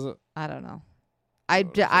 No, what is it? I don't know.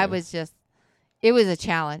 I was just, it was a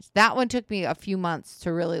challenge. That one took me a few months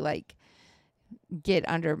to really get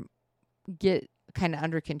kind of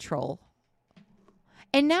under control.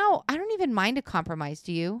 And now I don't even mind a compromise.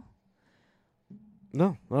 Do you?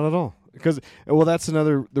 No, not at all. Because, that's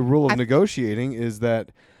the rule of negotiating is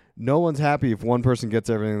that no one's happy if one person gets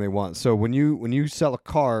everything they want. So when you sell a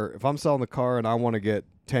car, if I'm selling the car and I want to get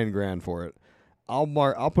 10 grand for it, I'll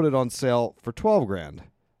put it on sale for 12 grand,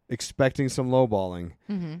 expecting some lowballing.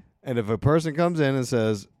 Mm-hmm. And if a person comes in and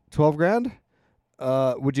says 12 grand,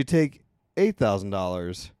 would you take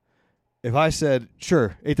 $8,000? If I said,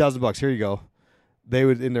 sure, $8,000, here you go, they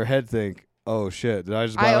would in their head think, oh shit, did I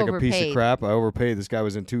just buy a piece of crap? I overpaid. This guy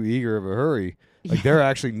was in too eager of a hurry. They're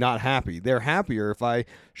actually not happy. They're happier if I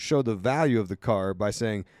show the value of the car by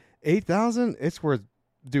saying $8,000. It's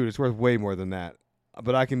worth way more than that.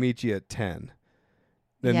 but I can meet you at 10.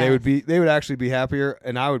 Then Yes. they would actually be happier,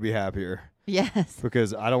 and I would be happier Yes.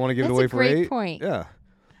 because I don't want to give That's it away a for great 8. point. Yeah.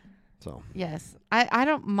 So. Yes. I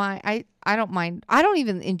don't mind. I don't mind. I don't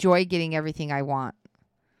even enjoy getting everything I want.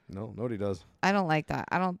 No, nobody does. I don't like that.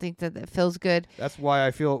 I don't think that feels good. That's why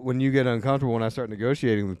I feel when you get uncomfortable when I start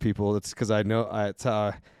negotiating with people, it's because I know it's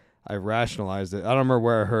how I rationalized it. I don't remember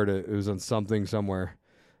where I heard it. It was on something somewhere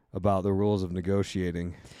about the rules of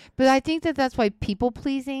negotiating. But I think that's why people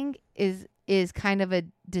pleasing is kind of a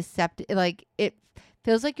deceptive. Like it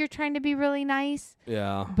feels like you're trying to be really nice,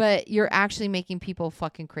 Yeah. but you're actually making people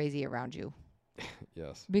fucking crazy around you.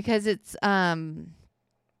 Yes. Because it's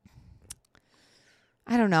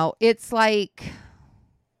I don't know. It's like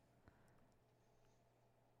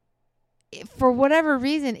for whatever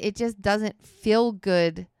reason, it just doesn't feel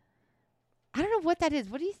good. I don't know what that is.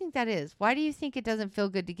 What do you think that is? Why do you think it doesn't feel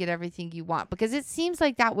good to get everything you want? Because it seems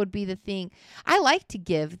like that would be the thing. I like to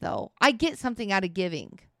give, though. I get something out of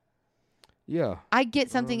giving. Yeah. I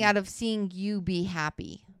get something out of seeing you be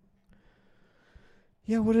happy.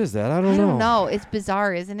 Yeah, what is that? I don't know. It's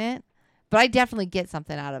bizarre, isn't it? But I definitely get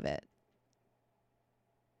something out of it.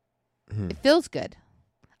 It feels good.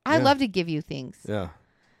 I Yeah. love to give you things. Yeah.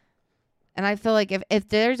 And I feel like if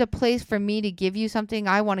there's a place for me to give you something,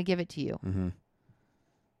 I want to give it to you. Mm-hmm.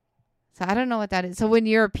 So I don't know what that is. So when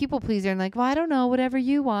you're a people pleaser and like, well, I don't know, whatever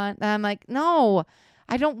you want. And I'm like, no,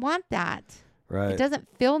 I don't want that. Right. It doesn't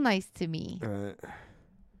feel nice to me. Right.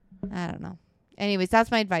 I don't know. Anyways,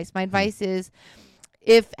 that's my advice. My advice is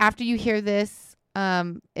if after you hear this,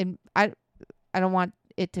 and I don't want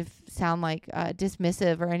it to sound like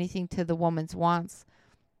dismissive or anything to the woman's wants.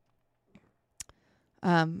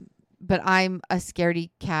 But I'm a scaredy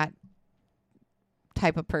cat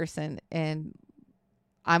type of person, and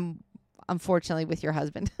I'm unfortunately with your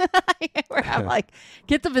husband where I'm like,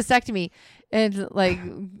 get the vasectomy and like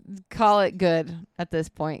call it good at this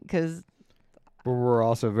point. Cause But we're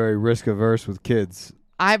also very risk averse with kids.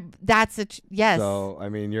 Yes. So, I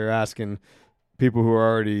mean, you're asking people who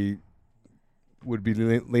already would be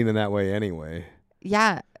leaning that way anyway.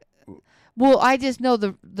 Yeah. Well, I just know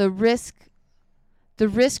the risk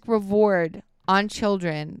reward on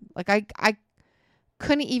children. Like I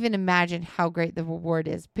couldn't even imagine how great the reward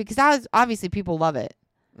is because obviously people love it.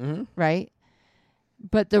 Mm-hmm. Right?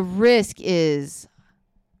 But the risk is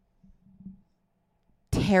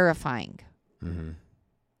terrifying. Mm-hmm.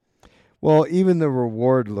 Well, even the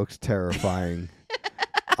reward looks terrifying.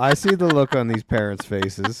 I see the look on these parents'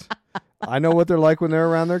 faces. I know what they're like when they're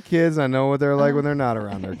around their kids. I know what they're like when they're not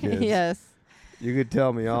around their kids. Yes. You could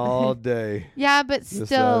tell me all day. Yeah, but This,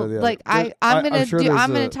 still, the like other. I'm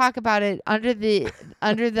gonna a- talk about it under the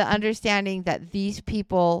understanding that these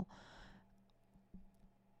people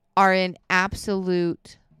are in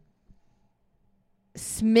absolute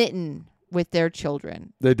smitten with their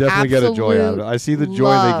children. They definitely get a joy out of it. I see the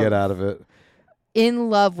joy they get out of it. In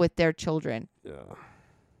love with their children. Yeah.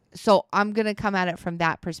 So I'm going to come at it from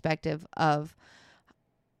that perspective of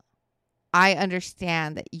I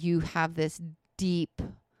understand that you have this deep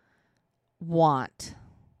want.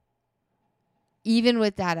 Even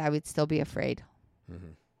with that, I would still be afraid. Mm-hmm.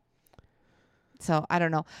 So I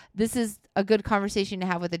don't know. This is a good conversation to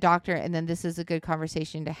have with a doctor, and then this is a good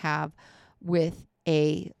conversation to have with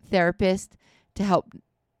a therapist to help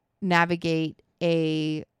navigate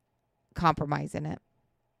a compromise in it.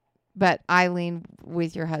 But I lean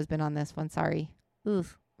with your husband on this one. Sorry.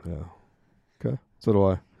 Oof. Yeah. Okay. So do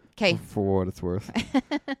I. Okay. For what it's worth.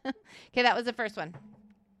 Okay, that was the first one.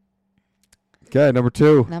 Okay, number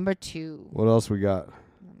 2. Number 2. What else we got?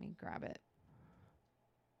 Let me grab it.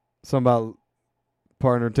 Something about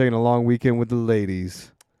partner taking a long weekend with the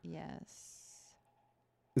ladies. Yes.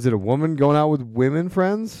 Is it a woman going out with women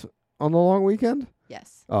friends on the long weekend?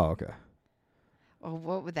 Yes. Oh, okay. Well,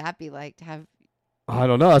 what would that be like to have? I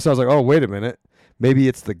don't know. So I was like, oh, wait a minute. Maybe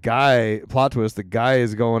it's the guy, plot twist, the guy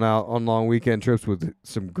is going out on long weekend trips with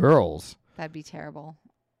some girls. That'd be terrible.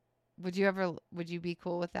 Would you be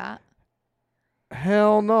cool with that?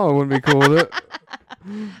 Hell no, I wouldn't be cool with it.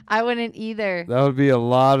 I wouldn't either. That would be a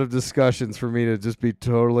lot of discussions for me to just be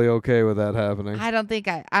totally okay with that happening. I don't think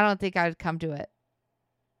I would come to it.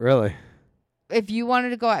 Really? If you wanted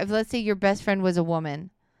to go out, if let's say your best friend was a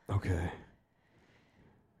woman, Okay.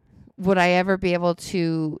 would I ever be able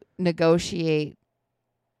to negotiate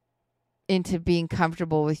into being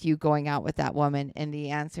comfortable with you going out with that woman? And the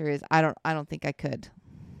answer is I don't think I could.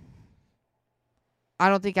 I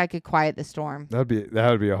don't think I could quiet the storm. That would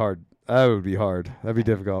be hard. That'd be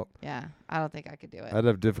difficult. Yeah, I don't think I could do it. I'd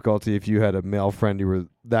have difficulty if you had a male friend you were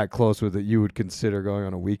that close with that you would consider going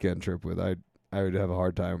on a weekend trip with. I would have a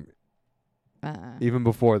hard time Even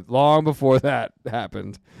long before that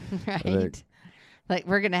happened. Right. Like,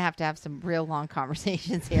 we're going to have some real long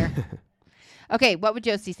conversations here. Okay, what would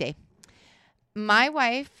Josie say? My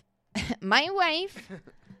wife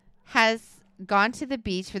has gone to the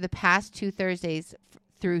beach for the past 2 Thursdays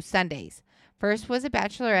through Sundays. First was a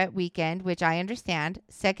bachelorette weekend, which I understand.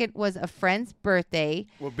 Second was a friend's birthday.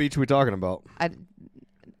 What beach are we talking about?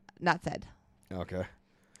 Not said. Okay.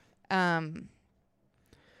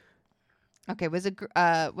 Okay, was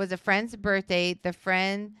a friend's birthday. The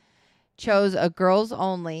friend chose a girls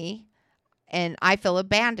only, and I feel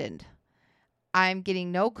abandoned. I'm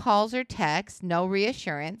getting no calls or texts, no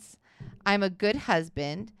reassurance. I'm a good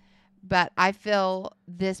husband, but I feel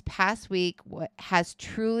this past week has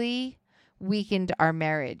truly weakened our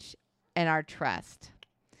marriage and our trust.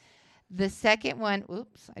 The second one,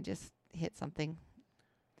 oops, I just hit something.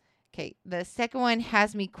 Okay, the second one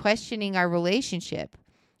has me questioning our relationship,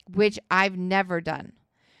 which I've never done.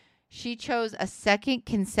 She chose a second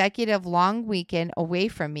consecutive long weekend away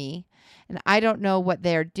from me, and I don't know what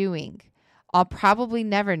they're doing. I'll probably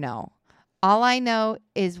never know. All I know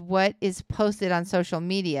is what is posted on social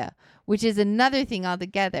media, which is another thing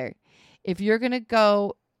altogether. If you're going to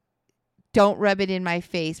go, don't rub it in my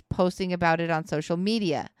face posting about it on social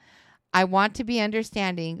media. I want to be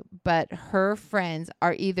understanding, but her friends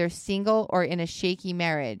are either single or in a shaky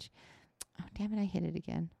marriage. Oh, damn it, I hit it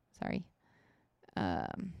again. Sorry.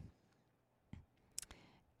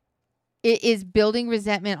 It is building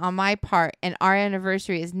resentment on my part, and our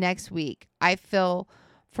anniversary is next week. I feel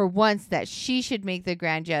for once that she should make the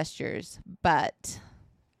grand gestures, but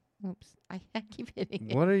oops, I keep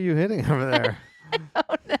hitting it. What are you hitting over there? I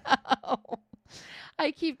don't know.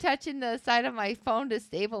 I keep touching the side of my phone to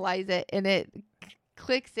stabilize it, and it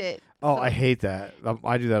clicks it. Oh, so I hate that.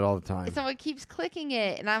 I do that all the time. So it keeps clicking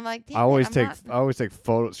it, and I'm like, damn I always it, take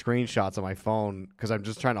screenshots on my phone because I'm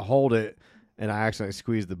just trying to hold it, and I accidentally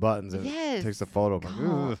squeeze the buttons, and it takes the photo.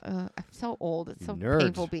 I'm like, I'm so old. It's so nerds.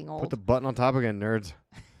 painful being old. Put the button on top again, nerds.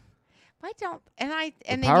 Why don't the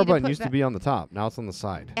the power button used to be on the top. Now it's on the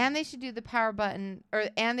side. And they should do the power button,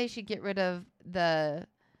 and they should get rid of the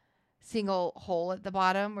single hole at the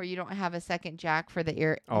bottom where you don't have a second jack for the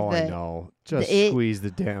ear. Oh, I know. Just squeeze the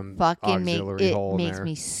damn auxiliary hole in there. It makes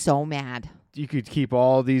me so mad. You could keep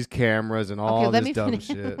all these cameras and all this dumb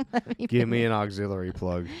shit. Give me an auxiliary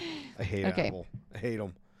plug. I hate Apple. I hate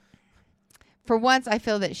them. For once, I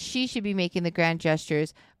feel that she should be making the grand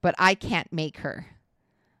gestures, but I can't make her.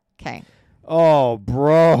 Okay. Oh,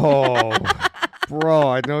 bro. Bro,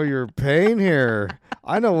 I know your pain here.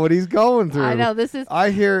 I know what he's going through. I know this is. I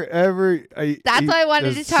hear That's why I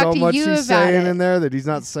wanted to talk to you about it. So much he's saying in there that he's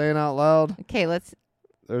not saying out loud. Okay,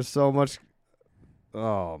 There's so much.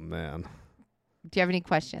 Oh man. Do you have any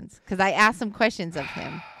questions? Because I asked some questions of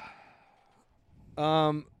him.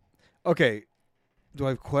 Okay. Do I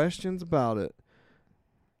have questions about it?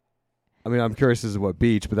 I mean, I'm curious as to what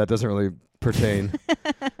beach, but that doesn't really pertain.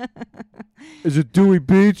 Is it Dewey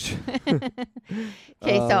Beach?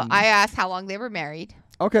 Okay, so I asked how long they were married.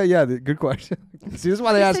 Okay, yeah, good question. See, this is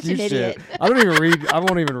why they ask you shit. I don't even read. I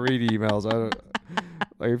won't even read emails.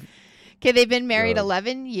 Okay, they've been married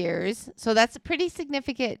 11 years, so that's a pretty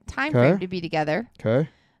significant time frame to be together. Okay.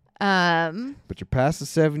 But you're past the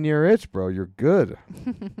 7-year itch, bro. You're good.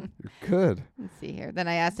 You're good. Let's see here. Then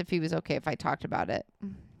I asked if he was okay if I talked about it.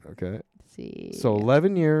 Okay. Let's see. So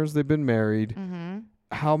 11 years they've been married. Mm-hmm.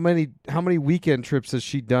 How many weekend trips has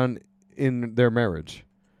she done in their marriage?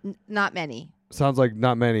 Not many. Sounds like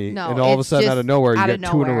not many. No, and all of a sudden, out of nowhere, you get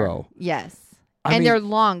 2 in a row. Yes. I mean, they're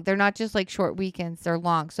long. They're not just like short weekends. They're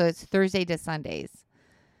long. So it's Thursday to Sundays.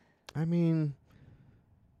 I mean,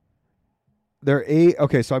 their age.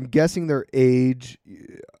 Okay, so I'm guessing their age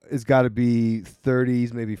has got to be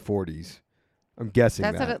 30s, maybe 40s. I'm guessing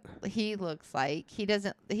that's that. what he looks like. He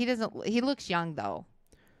doesn't. He looks young though.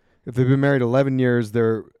 If they've been married 11 years,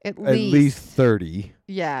 they're at least 30.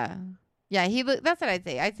 Yeah. Yeah. That's what I'd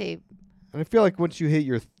say. And I feel like once you hit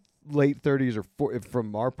your late 30s or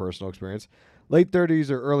from our personal experience, late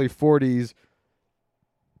 30s or early 40s,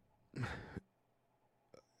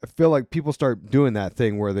 I feel like people start doing that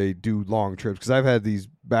thing where they do long trips. Because I've had these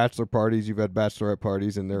bachelor parties, you've had bachelorette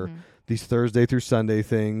parties, and they're these Thursday through Sunday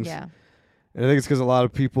things. Yeah. And I think it's because a lot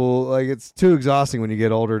of people, like, it's too exhausting when you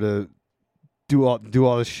get older to do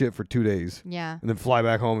all this shit for 2 days. Yeah. And then fly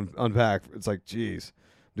back home and unpack. It's like, geez,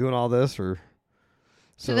 doing all this or...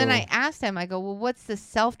 So then I asked him, I go, well, what's the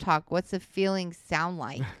self-talk? What's the feelings sound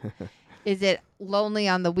like? Is it lonely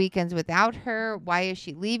on the weekends without her? Why is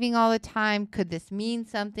she leaving all the time? Could this mean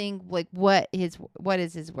something? Like, what is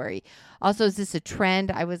his worry? Also, is this a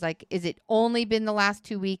trend? I was like, is it only been the last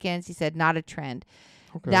 2 weekends? He said, not a trend.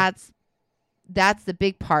 Okay. That's the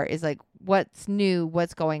big part, is like, what's new?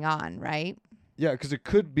 What's going on, right? Yeah, because it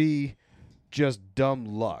could be just dumb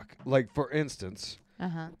luck. Like, for instance,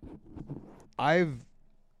 you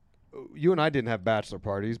and I didn't have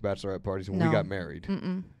bachelorette parties when we got married.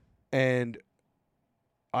 Mm-mm. And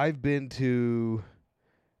I've been to,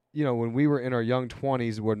 when we were in our young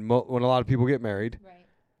 20s, when a lot of people get married, right.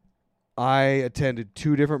 I attended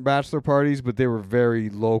 2 different bachelor parties, but they were very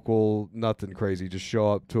local, nothing crazy. Just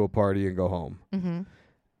show up to a party and go home. Mm-hmm.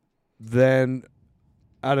 Then,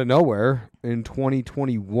 out of nowhere, in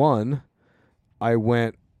 2021, I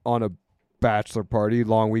went on a bachelor party,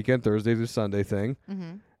 long weekend, Thursday to Sunday thing.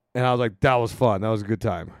 Mm-hmm. And I was like, that was fun. That was a good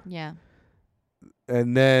time. Yeah.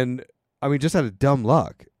 And then, just out of dumb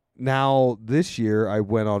luck. Now, this year, I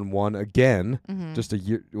went on one again, just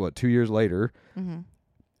 2 years later. Mm-hmm.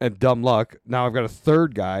 And dumb luck. Now I've got a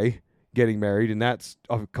third guy getting married, and that's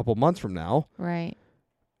a couple months from now. Right.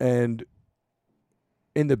 And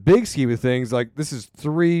in the big scheme of things, like, this is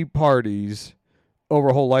 3 parties over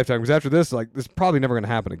a whole lifetime. Because after this, like, this is probably never going to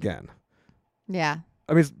happen again. Yeah.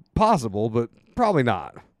 It's possible, but probably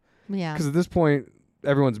not. Yeah. Because at this point,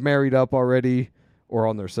 everyone's married up already or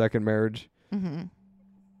on their second marriage. Mm-hmm.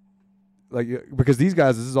 Like, because these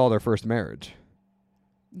guys, this is all their first marriage.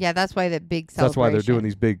 Yeah, that's why the big celebration. That's why they're doing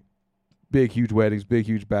these big, huge weddings, big,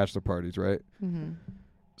 huge bachelor parties, right? Mm-hmm.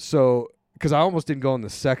 So, because I almost didn't go on the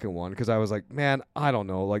second one because I was like, man, I don't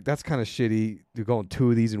know. Like, that's kind of shitty to go on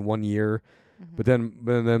 2 of these in 1 year. Mm-hmm. But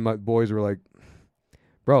then my boys were like,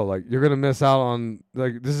 bro, like, you're going to miss out on,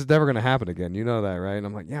 like, this is never going to happen again. You know that, right? And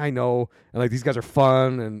I'm like, yeah, I know. And, like, these guys are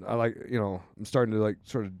fun. And I like, I'm starting to, like,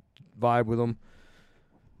 sort of vibe with them.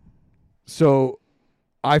 So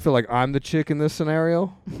I feel like I'm the chick in this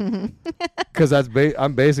scenario because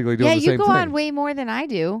I'm basically doing the same thing. Yeah, you go on way more than I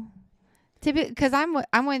do. Because I'm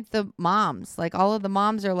with the moms. Like, all of the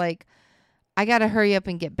moms are like, I got to hurry up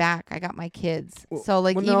and get back. I got my kids. So,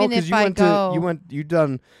 like, even if I go. You've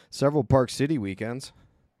done several Park City weekends.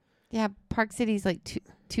 Yeah, Park City's like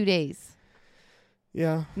 2 days.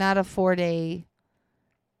 Yeah. Not a 4-day.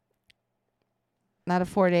 Not a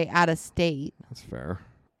 4-day out of state. That's fair.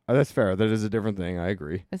 That's fair. That is a different thing. I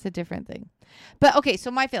agree. That's a different thing. But okay,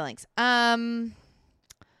 so my feelings.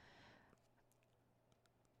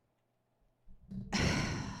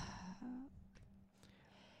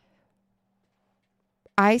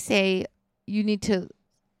 I say you need to.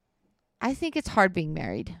 I think it's hard being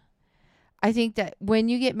married. I think that when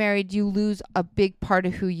you get married, you lose a big part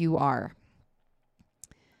of who you are.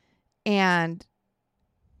 And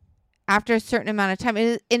after a certain amount of time,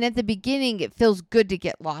 and at the beginning, it feels good to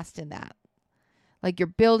get lost in that. Like, you're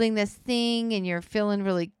building this thing and you're feeling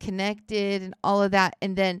really connected and all of that.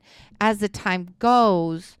 And then as the time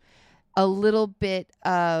goes, a little bit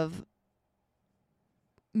of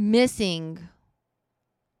missing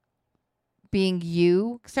being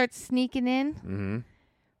you starts sneaking in. Mm-hmm.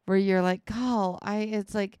 Where you're like, oh,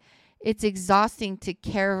 it's exhausting to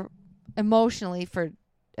care emotionally for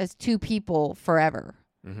as 2 people forever.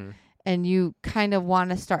 Mm-hmm. And you kind of want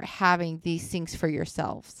to start having these things for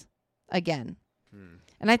yourselves again.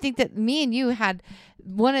 And I think that me and you had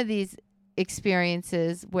one of these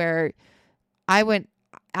experiences where I went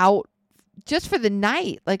out just for the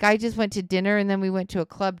night. Like, I just went to dinner and then we went to a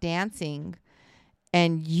club dancing,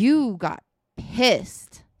 and you got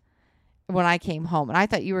pissed when I came home. And I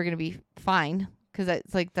thought you were going to be fine because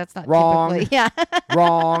it's like, that's not wrong. Typically. Yeah.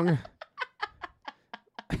 Wrong.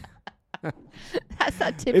 That's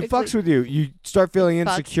not typically. It fucks with you. You start feeling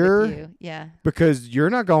insecure. Yeah. Because you're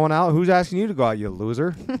not going out. Who's asking you to go out, you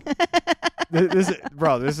loser? This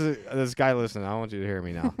guy, listen, I want you to hear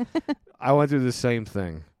me now. I went through the same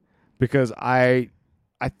thing because I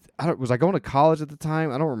was I going to college at the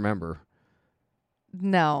time? I don't remember.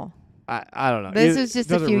 No. I don't know. This was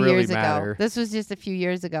just a few years ago. This was just a few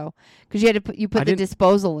years ago because you had to put the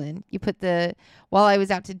disposal in. You put while I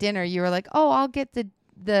was out to dinner, you were like, oh, I'll get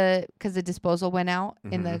because the disposal went out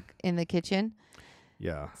in the kitchen.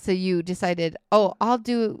 Yeah. So you decided, oh, I'll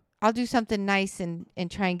do something nice and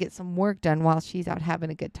try and get some work done while she's out having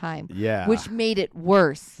a good time. Yeah. Which made it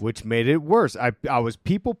worse. I wasn't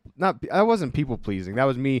people pleasing. That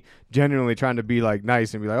was me genuinely trying to be like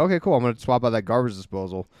nice and be like, okay, cool, I'm going to swap out that garbage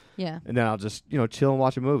disposal. Yeah. And then I'll just, chill and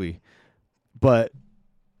watch a movie.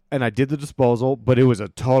 And I did the disposal, but it was a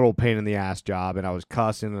total pain in the ass job, and I was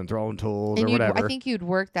cussing and throwing tools or whatever. I think you'd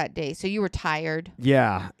worked that day, so you were tired.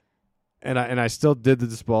 Yeah. and I still did the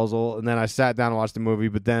disposal, and then I sat down and watched the movie.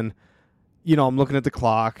 But then, I'm looking at the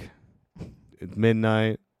clock. It's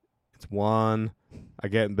midnight. It's 1. I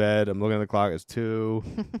get in bed. I'm looking at the clock. It's 2.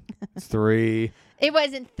 It's 3. It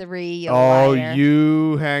wasn't 3. You Oh, liar.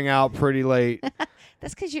 you hang out pretty late.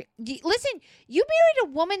 That's because listen, you married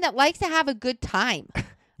a woman that likes to have a good time.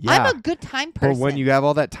 Yeah. I'm a good time person. But when you have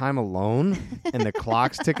all that time alone and the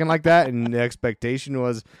clock's ticking like that, and the expectation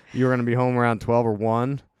was you were going to be home around 12 or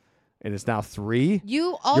 1, and it's now 3,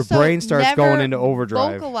 you also your brain starts never going into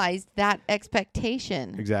overdrive. vocalized that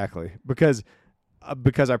expectation. Exactly. Because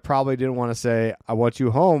I probably didn't want to say, I want you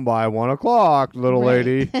home by 1 o'clock, little Right.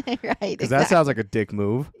 lady. Right. Because that sounds like a dick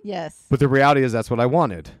move. Yes. But the reality is that's what I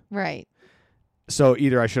wanted. Right. So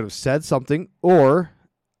either I should have said something, or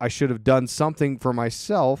I should have done something for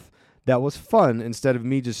myself that was fun instead of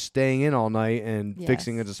me just staying in all night and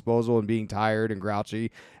fixing a disposal and being tired and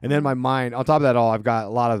grouchy. And then my mind, on top of that all, I've got a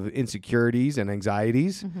lot of insecurities and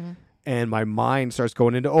anxieties, and my mind starts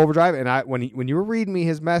going into overdrive. And when you were reading me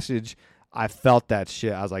his message, I felt that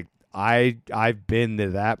shit. I was like, I've been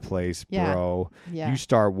to that place, bro. Yeah. You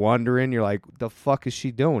start wondering. You're like, the fuck is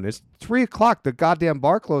she doing? It's 3 o'clock. The goddamn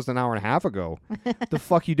bar closed an hour and a half ago. The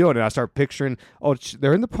fuck you doing? And I start picturing,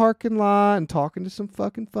 they're in the parking lot and talking to some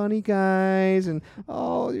fucking funny guys. And,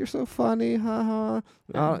 oh, you're so funny. Ha ha.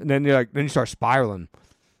 And then then you start spiraling.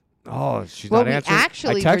 Oh, she's not answering.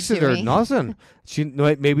 Actually I texted her doing. nothing.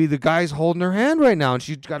 Maybe the guy's holding her hand right now and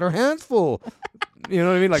she's got her hands full. You know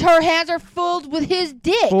what I mean? Like her hands are filled with his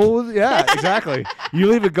dick. yeah, exactly.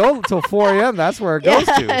 You leave it go until 4 a.m. That's where it goes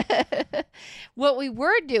to. What we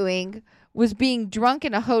were doing was being drunk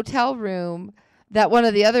in a hotel room that one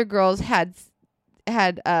of the other girls had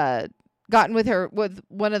gotten with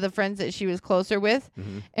one of the friends that she was closer with,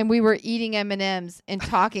 and we were eating M&Ms and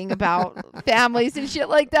talking about families and shit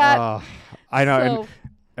like that. I know. So,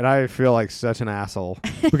 and I feel like such an asshole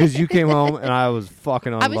because you came home and I was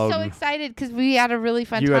fucking I unloading. was so excited because we had a really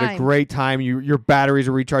fun You time. had a great time. Your batteries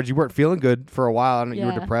were recharged. You weren't feeling good for a while. I don't know, you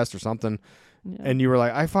were depressed or something. Yeah. And you were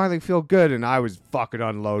like, I finally feel good. And I was fucking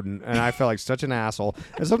unloading. And I felt like such an asshole.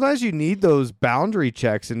 And sometimes you need those boundary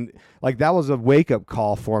checks. And like that was a wake-up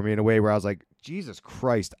call for me in a way where I was like, Jesus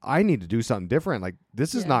Christ, I need to do something different. Like,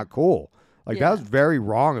 this is not cool. Like, that was very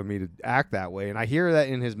wrong of me to act that way. And I hear that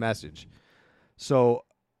in his message. So...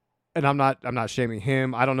 And I'm not shaming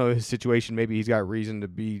him. I don't know his situation. Maybe he's got reason to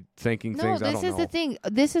be thinking things. I don't know. No, this is the thing.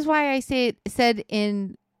 This is why I said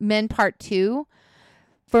in Men Part 2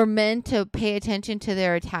 for men to pay attention to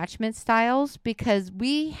their attachment styles, because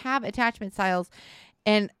we have attachment styles,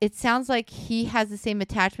 and it sounds like he has the same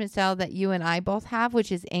attachment style that you and I both have, which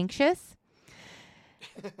is anxious.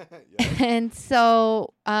 And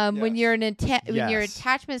so when your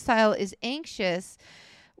attachment style is anxious,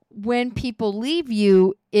 when people leave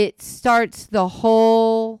you, it starts the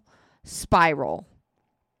whole spiral.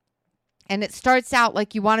 And it starts out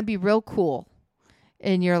like you want to be real cool.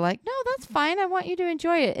 And you're like, no, that's fine. I want you to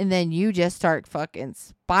enjoy it. And then you just start fucking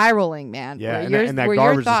spiraling, man. Yeah, and that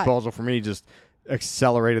garbage disposal for me just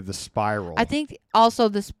accelerated the spiral. I think also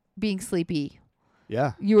this being sleepy.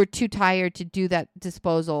 Yeah. You were too tired to do that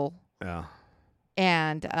disposal. Yeah.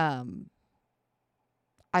 And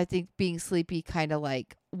I think being sleepy kind of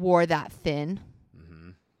like wore that thin.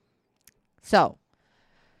 Mm-hmm. So,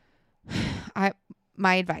 what's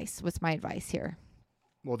my advice here?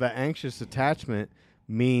 Well, that anxious attachment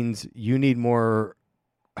means you need more.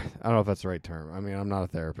 I don't know if that's the right term. I mean, I'm not a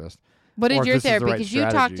therapist. What did your therapist? Because you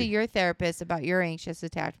talked to your therapist about your anxious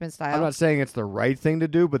attachment style. I'm not saying it's the right thing to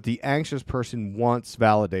do, but the anxious person wants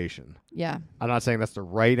validation. Yeah. I'm not saying that's the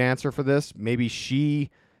right answer for this. Maybe she,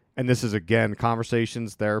 and this is again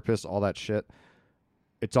conversations, therapists, all that shit.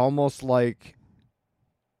 It's almost like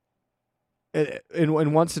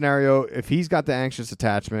in one scenario, if he's got the anxious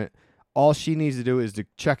attachment, all she needs to do is to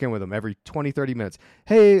check in with him every 20, 30 minutes.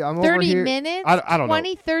 Hey, I'm over here. 30 minutes? I don't know.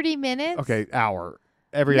 20, 30 minutes? Okay, hour.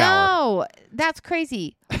 Every hour. No, that's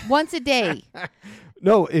crazy. Once a day.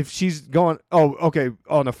 No, if she's going, okay,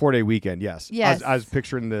 on a 4-day weekend, yes. Yes. I was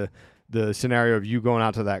picturing the scenario of you going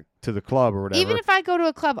out to the club or whatever. Even if I go to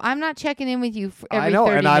a club, I'm not checking in with you every 30 minutes. I know,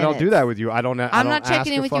 and I don't do that with you. I'm not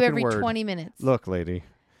checking in with you every 20 minutes. Look, lady,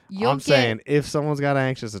 I'm saying if someone's got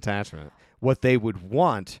anxious attachment, what they would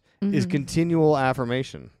want is continual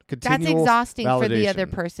affirmation. That's exhausting validation. For the other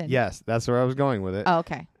person. Yes, that's where I was going with it. Oh,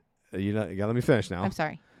 okay. You gotta let me finish now. I'm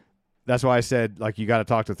sorry. That's why I said, like, you got to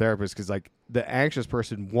talk to a therapist because, like, the anxious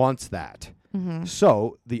person wants that. Mm-hmm.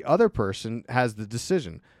 So the other person has the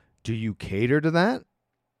decision. Do you cater to that?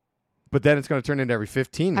 But then it's going to turn into every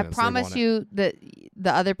 15 I minutes. they promise want it. you that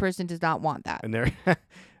the other person does not want that. And they're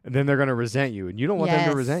and then they're going to resent you, and you don't want them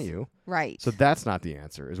to resent you. Right. So that's not the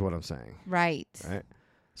answer, is what I'm saying. Right. Right.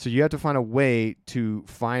 So you have to find a way to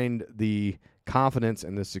find the confidence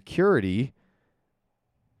and the security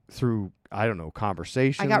through, I don't know,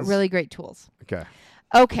 conversations. I got really great tools. Okay.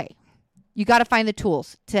 Okay. You got to find the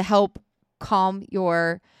tools to help calm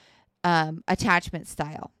your attachment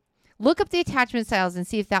style. Look up the attachment styles and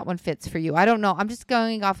see if that one fits for you. I don't know. I'm just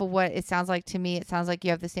going off of what it sounds like to me. It sounds like you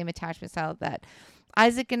have the same attachment style that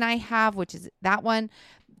Isaac and I have, which is that one.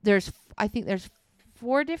 I think there's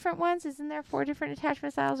 4 different ones. Isn't there 4 different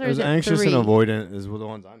attachment styles? Or There's is it anxious 3? and avoidant is the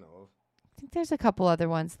ones I know of. I think there's a couple other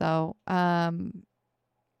ones, though. I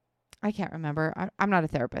can't remember. I'm not a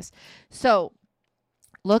therapist. So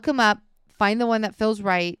look them up. Find the one that feels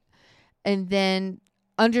right. And then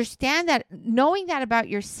understand that knowing that about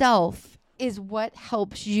yourself is what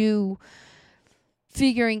helps you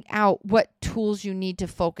figuring out what tools you need to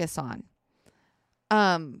focus on.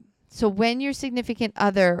 So when your significant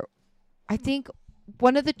other, I think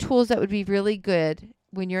one of the tools that would be really good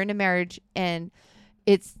when you're in a marriage and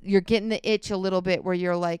you're getting the itch a little bit where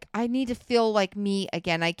you're like, I need to feel like me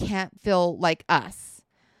again. I can't feel like us.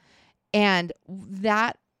 And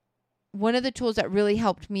that one of the tools that really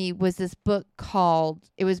helped me was this book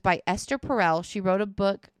it was by Esther Perel. She wrote a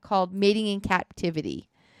book called Mating in Captivity.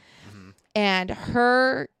 Mm-hmm. And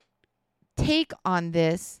her take on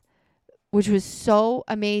this, which was so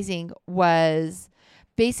amazing, was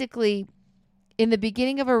basically in the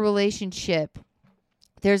beginning of a relationship,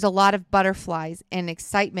 there's a lot of butterflies and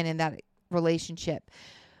excitement in that relationship.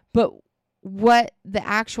 But what the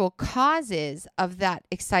actual causes of that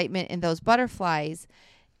excitement and those butterflies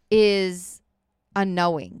is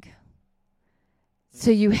unknowing.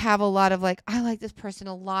 So you have a lot of like, I like this person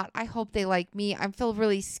a lot. I hope they like me. I feel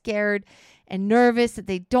really scared and nervous that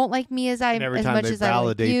they don't like me as much as I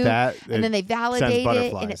like you. And then they validate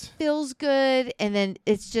it and it feels good. And then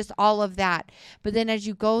it's just all of that. But then as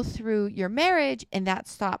you go through your marriage and that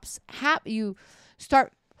stops, you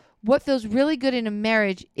start, what feels really good in a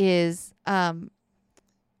marriage is, oh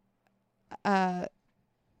God,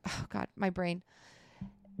 my brain.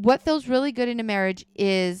 What feels really good in a marriage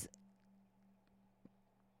is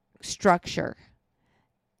structure,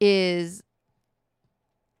 is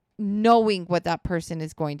knowing what that person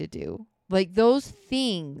is going to do. Like those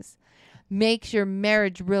things makes your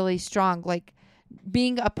marriage really strong. Like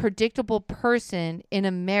being a predictable person in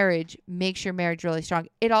a marriage makes your marriage really strong.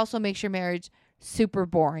 It also makes your marriage super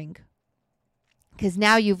boring because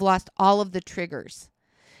now you've lost all of the triggers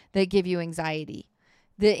that give you anxiety.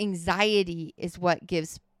 The anxiety is what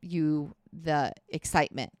gives you the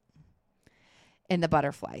excitement and the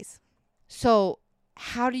butterflies. So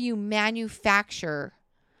how do you manufacture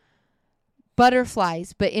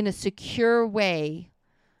butterflies, but in a secure way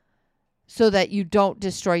so that you don't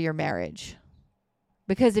destroy your marriage?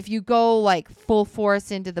 Because if you go like full force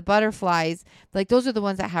into the butterflies, like those are the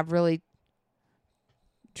ones that have really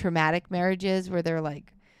traumatic marriages where they're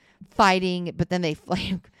like fighting, but then they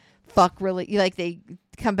like fuck really, like they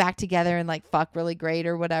come back together and like fuck really great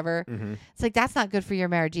or whatever. Mm-hmm. It's like that's not good for your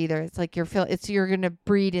marriage either. It's like you're going to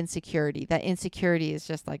breed insecurity. That insecurity is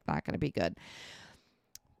just like not going to be good.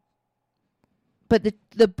 But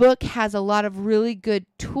the book has a lot of really good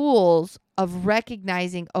tools of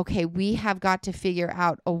recognizing, okay, we have got to figure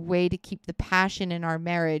out a way to keep the passion in our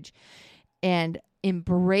marriage and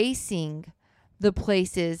embracing the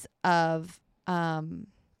places of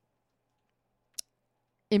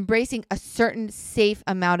embracing a certain safe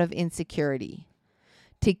amount of insecurity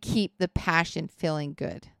to keep the passion feeling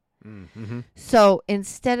good. Mm-hmm. So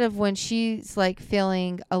instead of when she's like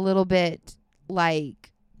feeling a little bit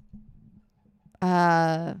like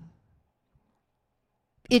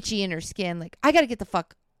itchy in her skin, like I got to get the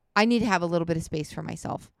fuck, I need to have a little bit of space for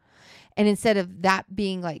myself. And instead of that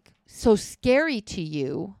being like so scary to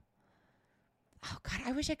you, oh God,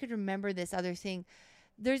 I wish I could remember this other thing.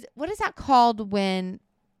 What is that called when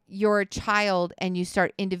you're a child and you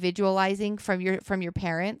start individualizing from your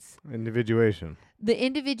parents? Individuation. The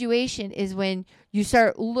individuation is when you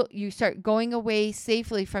start going away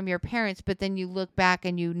safely from your parents, but then you look back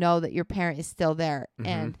and you know that your parent is still there,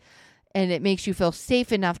 mm-hmm. and it makes you feel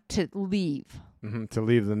safe enough to leave. Mm-hmm. To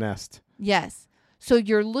leave the nest. Yes. So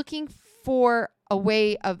you're looking for a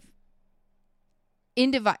way of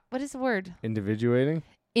what is the word? Individuating?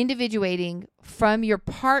 Individuating from your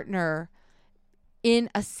partner in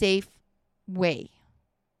a safe way.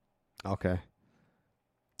 Okay.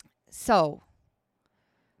 So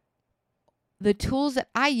the tools that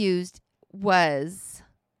I used was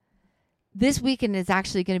this weekend is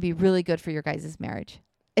actually going to be really good for your guys' marriage.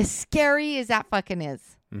 As scary as that fucking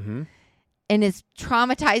is, Mm-hmm. and as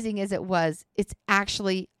traumatizing as it was, it's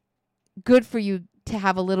actually good for you to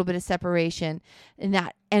have a little bit of separation, and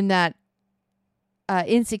that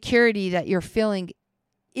insecurity that you're feeling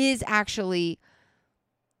is actually,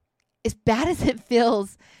 as bad as it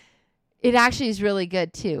feels, it actually is really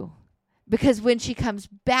good too. Because when she comes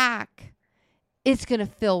back, it's going to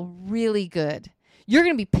feel really good. You're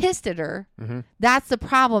going to be pissed at her. Mm-hmm. That's the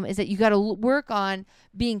problem, is that you got to work on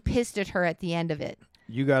being pissed at her at the end of it.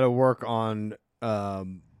 You got to work on,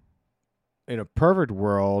 in a perfect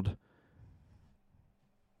world,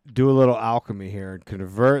 do a little alchemy here and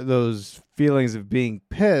convert those feelings of being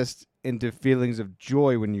pissed into feelings of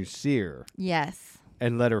joy when you see her. Yes.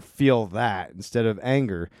 And let her feel that instead of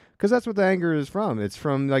anger. Because that's what the anger is from. It's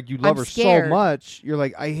from, like, you love I'm her scared. so much. You're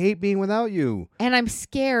like, I hate being without you. And I'm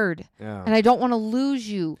scared. Yeah. And I don't want to lose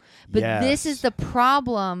you. But this Yes. is the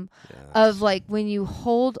problem of, like, when you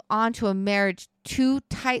hold on to a marriage too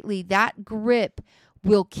tightly, that grip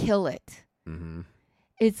will kill it. Mm-hmm.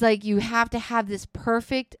 It's like you have to have this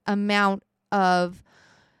perfect amount of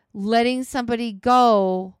letting somebody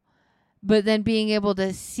go, but then being able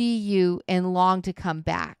to see you and long to come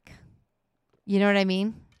back. You know what I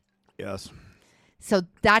mean? Yes. So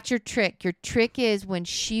that's your trick. Your trick is when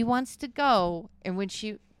she wants to go, and when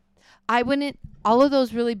all of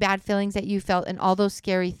those really bad feelings that you felt and all those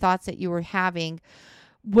scary thoughts that you were having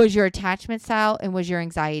was your attachment style and was your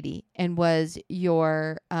anxiety and was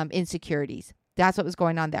your insecurities. That's what was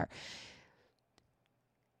going on there.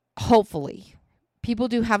 Hopefully. People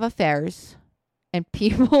do have affairs, and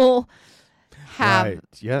people have Right.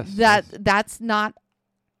 Yes. that's not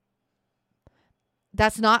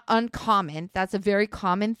uncommon. That's a very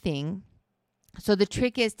common thing. So the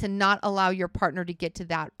trick is to not allow your partner to get to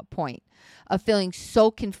that point of feeling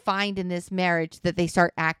so confined in this marriage that they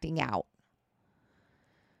start acting out.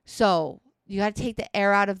 So you got to take the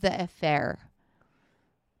air out of the affair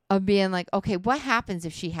of being like, okay, what happens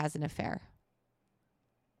if she has an affair?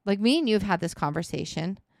 Like, me and you have had this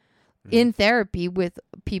conversation in therapy with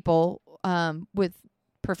people, with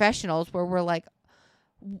professionals, where we're like,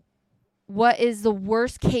 what is the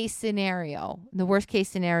worst case scenario? The worst case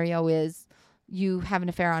scenario is you have an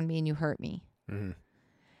affair on me and you hurt me. Mm-hmm.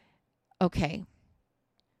 Okay.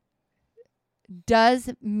 Does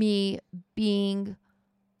me being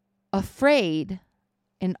afraid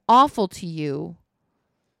and awful to you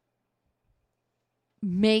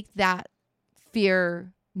make that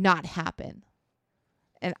fear not happen?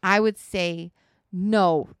 And I would say,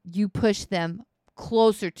 no, you push them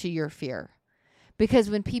closer to your fear. Because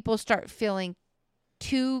when people start feeling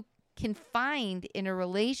too confined in a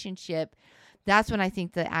relationship, that's when I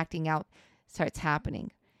think the acting out starts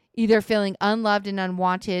happening. Either feeling unloved and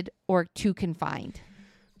unwanted or too confined.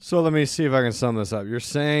 So let me see if I can sum this up. You're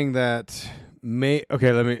saying that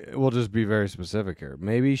we'll just be very specific here.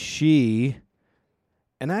 Maybe she,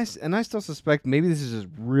 and I still suspect maybe this is just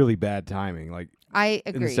really bad timing. Like, I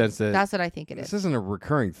agree. In the sense that that's what I think it is. This isn't a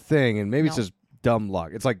recurring thing, and maybe it's just dumb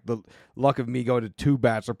luck. It's like the luck of me going to 2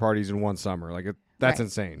 bachelor parties in one summer. Like, that's Right.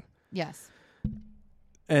 insane. Yes.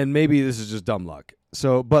 And maybe this is just dumb luck.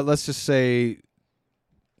 So, but let's just say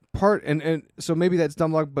and so maybe that's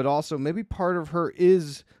dumb luck, but also maybe part of her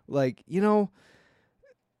is like,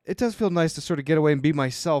 it does feel nice to sort of get away and be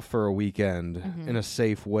myself for a weekend in a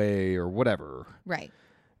safe way or whatever. Right.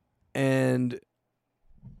 And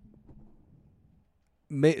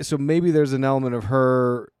so maybe there's an element of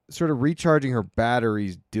her sort of recharging her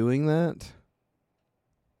batteries doing that.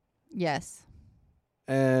 Yes.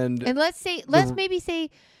 And let's maybe say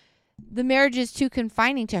the marriage is too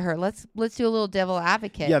confining to her. Let's do a little devil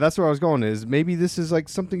advocate. Yeah, that's where I was going, is maybe this is like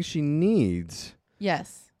something she needs.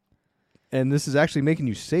 Yes. And this is actually making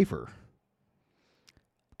you safer.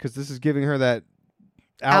 Because this is giving her that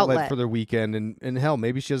outlet for the weekend. And hell,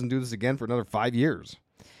 maybe she doesn't do this again for another 5 years.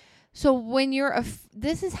 So when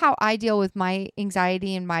this is how I deal with my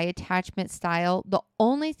anxiety and my attachment style. The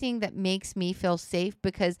only thing that makes me feel safe,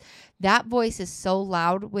 because that voice is so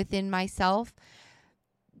loud within myself,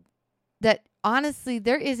 that honestly,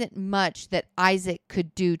 there isn't much that Isaac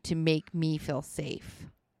could do to make me feel safe.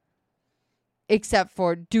 Except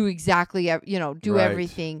for do exactly, do Right.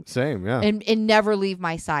 everything. Same, yeah. And never leave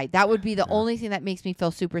my side. That would be the only thing that makes me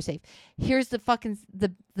feel super safe. Here's the fucking,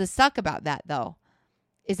 the suck about that, though,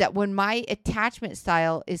 is that when my attachment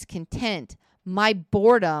style is content, my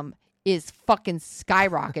boredom is fucking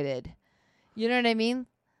skyrocketed. You know what I mean?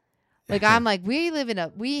 Like, I'm like,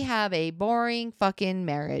 we have a boring fucking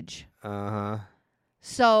marriage. Uh-huh.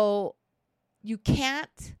 So you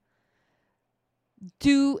can't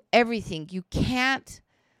do everything. You can't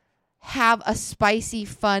have a spicy,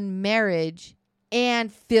 fun marriage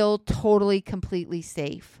and feel totally, completely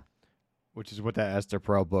safe. Which is what that Esther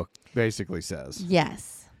Perel book basically says.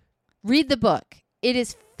 Yes. Read the book. It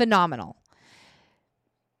is phenomenal.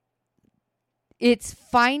 It's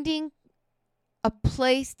finding a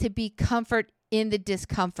place to be comfort in the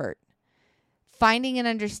discomfort. Finding and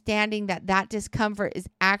understanding that that discomfort is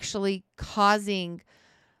actually causing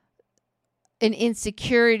an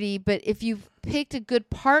insecurity. But if you've picked a good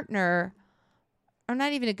partner, or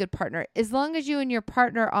not even a good partner, as long as you and your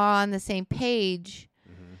partner are on the same page,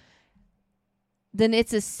 then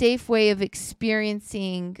it's a safe way of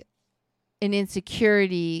experiencing an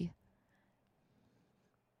insecurity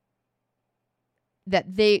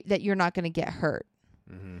that you're not going to get hurt.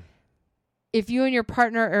 Mm-hmm. If you and your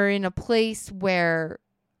partner are in a place where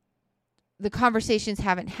the conversations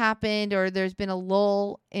haven't happened, or there's been a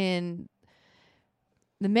lull in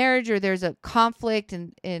the marriage, or there's a conflict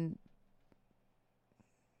and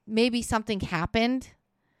maybe something happened,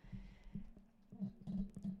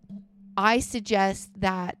 I suggest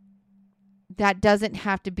that doesn't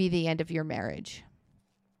have to be the end of your marriage.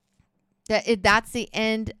 That's the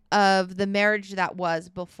end of the marriage that was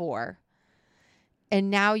before. And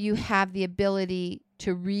now you have the ability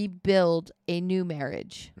to rebuild a new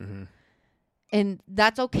marriage. Mm-hmm. And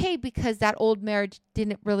that's okay, because that old marriage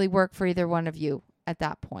didn't really work for either one of you at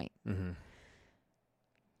that point. Mm-hmm.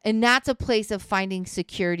 And that's a place of finding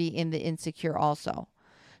security in the insecure also.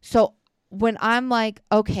 So when I'm like,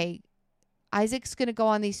 okay, Isaac's going to go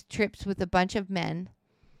on these trips with a bunch of men,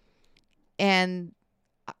 and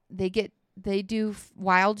they do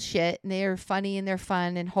wild shit, and they're funny and they're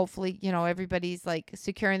fun, and hopefully, everybody's like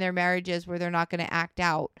secure in their marriages where they're not going to act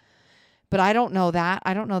out. But I don't know that.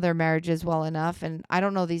 I don't know their marriages well enough, and I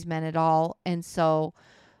don't know these men at all. And so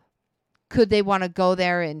could they want to go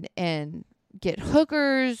there and get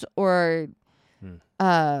hookers or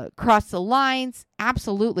cross the lines?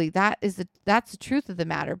 Absolutely. That's the truth of the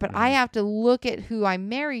matter. But I have to look at who I'm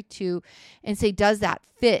married to and say, does that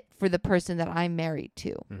fit for the person that I'm married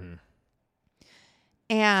to? Mm-hmm.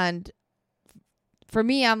 And for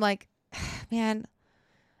me, I'm like, man,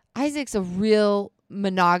 Isaac's a real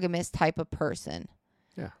monogamous type of person.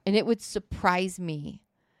 Yeah. And it would surprise me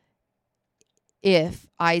if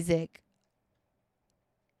Isaac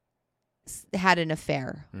had an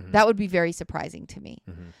affair. Mm-hmm. That would be very surprising to me.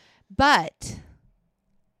 Mm-hmm. But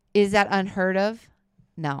is that unheard of?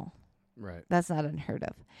 No. Right. That's not unheard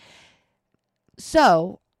of.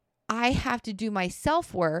 So I have to do my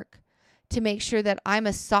self-work to make sure that I'm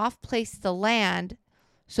a soft place to land,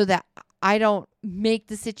 so that I don't make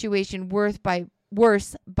the situation worse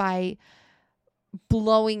by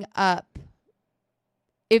blowing up.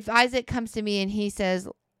 If Isaac comes to me and he says,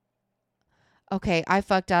 okay, I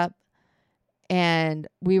fucked up and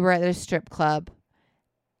we were at a strip club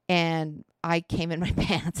and I came in my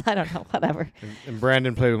pants. I don't know, whatever. And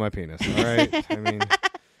Brandon played with my penis. All right. I mean,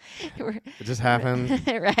 it just happened.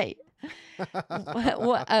 Right.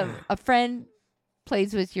 A friend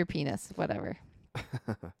plays with your penis, whatever.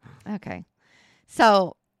 Okay.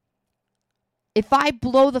 So if I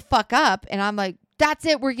blow the fuck up and I'm like, that's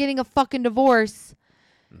it, we're getting a fucking divorce.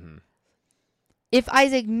 Mm-hmm. If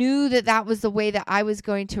Isaac knew that was the way that I was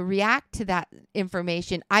going to react to that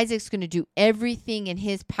information, Isaac's going to do everything in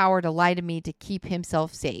his power to lie to me to keep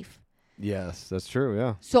himself safe. Yes, that's true,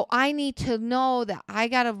 yeah. So I need to know that I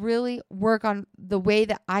got to really work on the way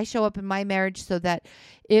that I show up in my marriage, so that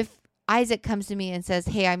if Isaac comes to me and says,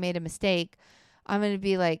 hey, I made a mistake, I'm going to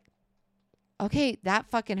be like, okay, that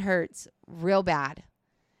fucking hurts real bad.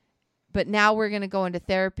 But now we're going to go into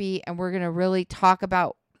therapy and we're going to really talk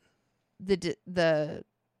about the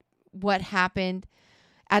what happened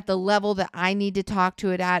at the level that I need to talk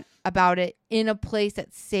to it about it, in a place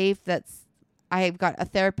that's safe, I've got a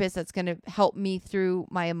therapist that's going to help me through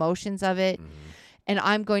my emotions of it. Mm-hmm. And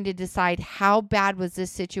I'm going to decide, how bad was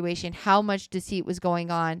this situation? How much deceit was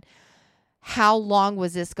going on? How long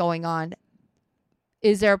was this going on?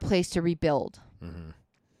 Is there a place to rebuild? Mm-hmm.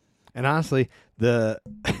 And honestly, this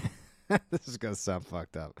is going to sound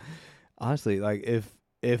fucked up. Honestly, like if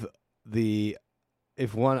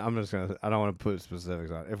one, I don't want to put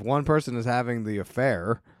specifics on it. If one person is having the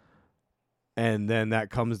affair and then that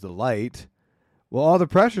comes to light, well, all the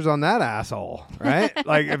pressure's on that asshole, right?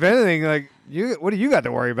 Like, if anything, like, what do you got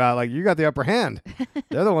to worry about? Like, you got the upper hand.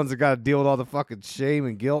 They're the ones that got to deal with all the fucking shame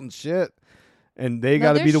and guilt and shit. And they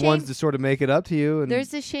got to be the ones to sort of make it up to you. And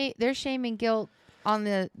there's shame and guilt on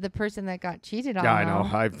the person that got cheated on. Yeah, I know.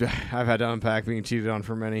 I've had to unpack being cheated on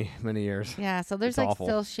for many, many years. Yeah, so there's awful.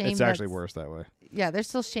 Still shame. It's actually worse that way. there's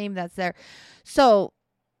still shame that's there. So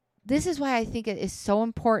this is why I think it is so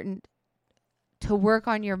important to work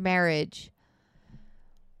on your marriage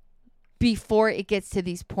before it gets to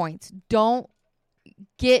these points. Don't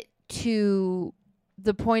get to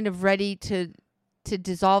the point of ready to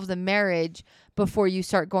dissolve the marriage before you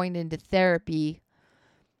start going into therapy,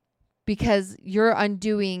 because you're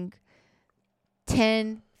undoing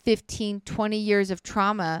 10, 15, 20 years of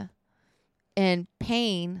trauma and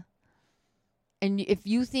pain. And if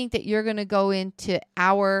you think that you're going to go into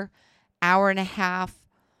hour and a half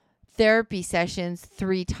therapy sessions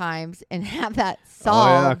 3 times and have that solved.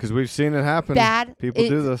 Oh, yeah, because we've seen it happen. People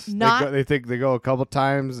do this. They think they go a couple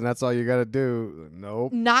times and that's all you got to do.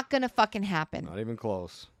 Nope. Not going to fucking happen. Not even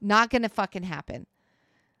close. Not going to fucking happen.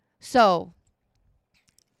 So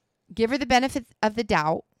give her the benefit of the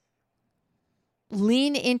doubt.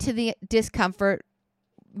 Lean into the discomfort.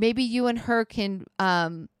 Maybe you and her can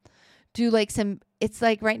do like it's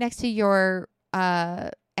like right next to your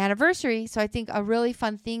anniversary. So I think a really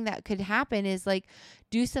fun thing that could happen is like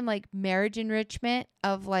do some like marriage enrichment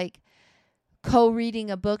of like co-reading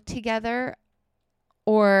a book together,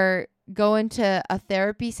 or go into a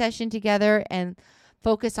therapy session together and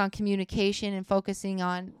focus on communication and focusing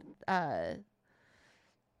on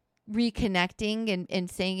reconnecting and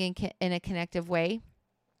staying in a connective way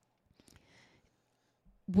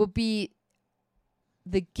will be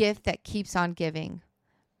the gift that keeps on giving.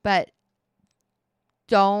 But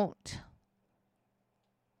don't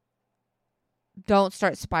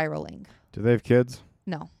start spiraling. Do they have kids?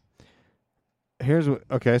 No.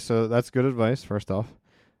 Okay, so that's good advice, first off.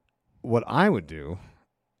 What I would do,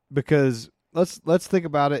 because let's think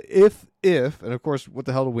about it. If, and of course, what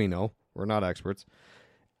the hell do we know? We're not experts.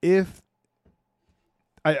 If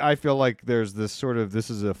I feel like there's this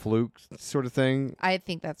is a fluke sort of thing. I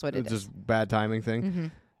think that's what it is. Just bad timing thing. Mm-hmm.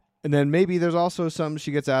 And then maybe there's also something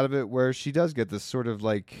she gets out of it where she does get this sort of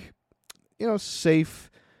like,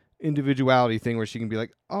 safe individuality thing where she can be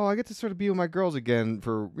like, oh, I get to sort of be with my girls again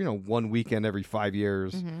for, 1 weekend every 5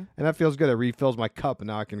 years. Mm-hmm. And that feels good. It refills my cup and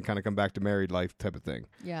now I can kind of come back to married life type of thing.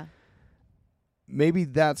 Yeah. Maybe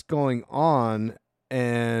that's going on.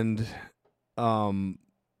 And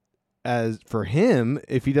as for him,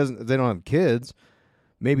 if they don't have kids,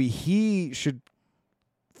 maybe he should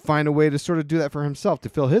find a way to sort of do that for himself to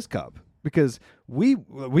fill his cup, because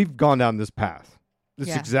we've gone down this path,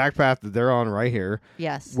 this exact path that they're on right here.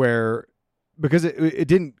 Yes. Because it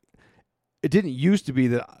didn't used to be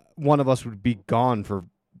that one of us would be gone for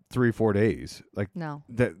 3-4 days. Like, no,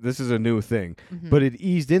 this is a new thing, mm-hmm. but it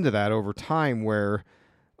eased into that over time where,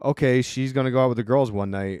 okay, she's going to go out with the girls one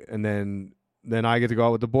night and then I get to go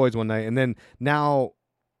out with the boys one night. And then now,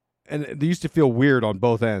 and it used to feel weird on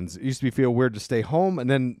both ends. It used to feel weird to stay home, and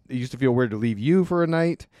then it used to feel weird to leave you for a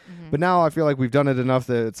night. Mm-hmm. But now I feel like we've done it enough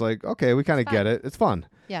that it's like, okay, we kind of get it. It's fun.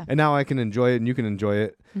 Yeah. And now I can enjoy it and you can enjoy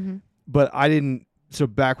it. Mm-hmm. But I didn't. So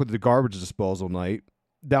back with the garbage disposal night,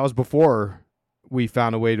 that was before we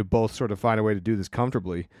found a way to both sort of find a way to do this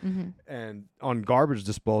comfortably. Mm-hmm. And on garbage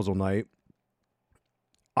disposal night,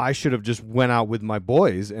 I should have just went out with my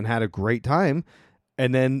boys and had a great time.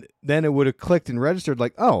 And then it would have clicked and registered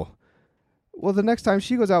like, oh, well, the next time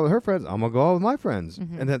she goes out with her friends, I'm going to go out with my friends.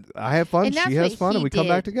 Mm-hmm. And then I have fun, she has fun, and we come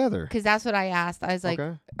back together. Because that's what I asked. I was like,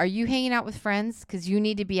 are you hanging out with friends? Because you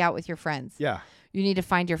need to be out with your friends. Yeah. You need to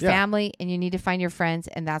find your family, and you need to find your friends,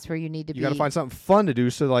 and that's where you need to be. You got to find something fun to do.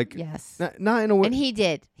 So, like, yes. Not in a way. And he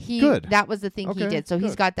did. Good. That was the thing he did. So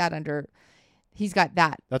he's got that under... He's got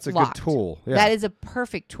that. That's a locked. good tool. Yeah. That is a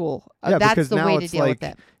perfect tool. Yeah, that's the way to deal with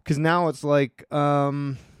it. Because now it's like,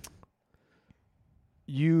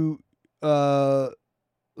 you,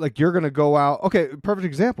 like you're going to go out. Okay, perfect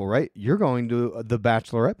example, right? You're going to the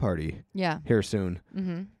bachelorette party. Yeah. Here soon.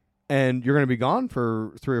 Mm-hmm. And you're going to be gone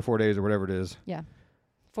for 3 or 4 days or whatever it is. Yeah.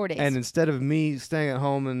 4 days. And instead of me staying at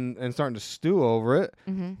home and starting to stew over it,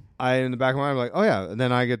 mm-hmm. I, in the back of my mind, I'm like, oh yeah, and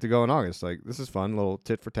then I get to go in August. Like, this is fun, a little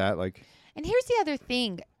tit for tat. Like, and here's the other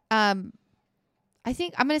thing. I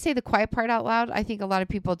think I'm going to say the quiet part out loud. I think a lot of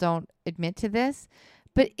people don't admit to this,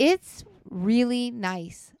 but it's really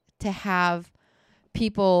nice to have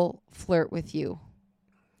people flirt with you.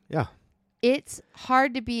 Yeah. It's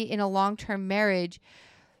hard to be in a long-term marriage.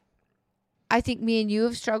 I think me and you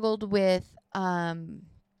have struggled with,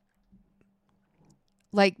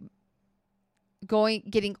 like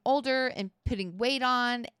getting older and putting weight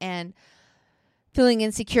on and feeling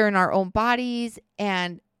insecure in our own bodies,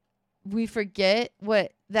 and we forget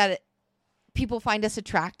people find us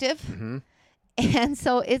attractive. Mm-hmm. And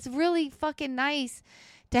so it's really fucking nice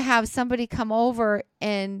to have somebody come over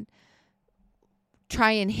and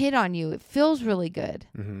try and hit on you. It feels really good.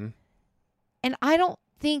 Mm-hmm. And I don't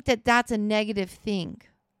think that that's a negative thing.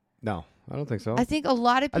 No, I don't think so. I think a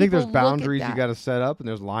lot of people I think there's look at boundaries you that. got to set up, and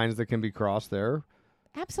there's lines that can be crossed there.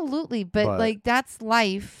 Absolutely. But But- that's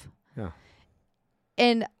life. Yeah.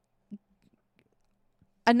 And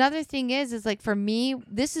another thing is like, for me,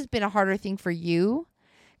 this has been a harder thing for you.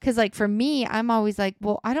 Because, like, for me, I'm always like,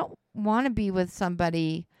 well, I don't want to be with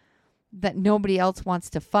somebody that nobody else wants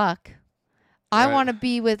to fuck. I Right. want to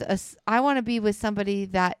be with somebody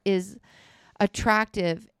that is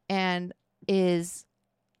attractive and is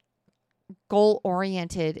goal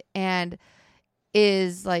oriented and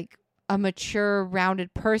is like a mature,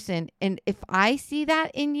 rounded person. And if I see that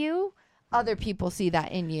in you, other people see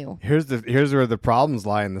that in you. Here's where the problems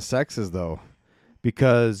lie in the sexes, though,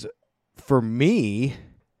 because for me,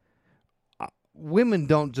 women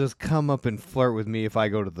don't just come up and flirt with me if I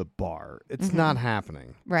go to the bar. It's not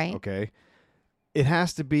happening. Right. Okay. It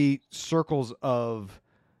has to be circles of,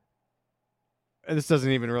 and this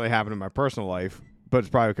doesn't even really happen in my personal life, but it's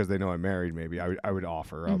probably because they know I'm married. Maybe I would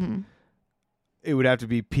offer up. It would have to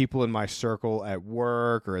be people in my circle at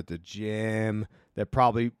work or at the gym that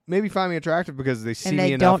probably maybe find me attractive because they see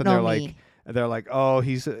me enough and they're like, oh,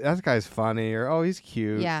 that guy's funny, or oh, he's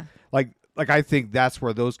cute. Yeah. Like I think that's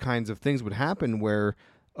where those kinds of things would happen, where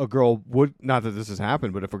a girl would, not that this has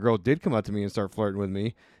happened, but if a girl did come up to me and start flirting with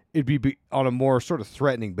me, it'd be on a more sort of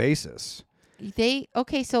threatening basis.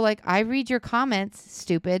 So like, I read your comments,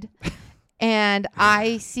 stupid, and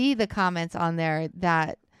I see the comments on there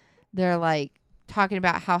that they're like talking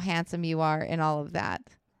about how handsome you are and all of that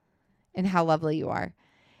and how lovely you are.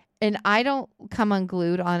 And I don't come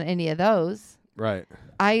unglued on any of those. Right.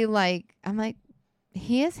 I'm like,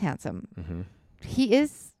 he is handsome. Mm-hmm. He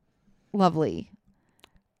is lovely.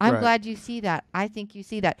 I'm Right. glad you see that. I think you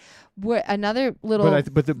see that. Another little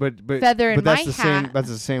but feather in that's my the hat. same. That's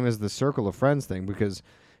the same as the circle of friends thing, because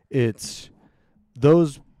it's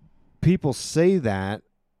those people say that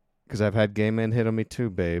because I've had gay men hit on me too,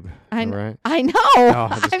 babe. I Right? I know. No,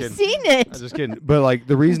 I'm just I've kidding. seen it. I'm just kidding. But like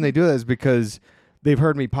the reason they do that is because they've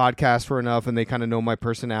heard me podcast for enough, and they kind of know my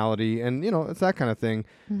personality, and it's that kind of thing.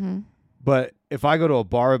 Mm-hmm. But if I go to a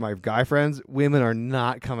bar with my guy friends, women are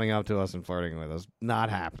not coming up to us and flirting with us.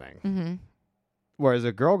 Not happening. Mm-hmm. Whereas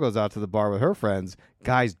a girl goes out to the bar with her friends,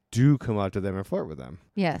 guys do come up to them and flirt with them.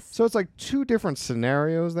 Yes. So it's like two different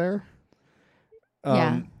scenarios there.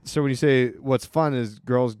 Yeah. So when you say what's fun is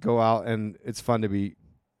girls go out and it's fun to be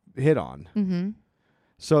hit on. Mm-hmm.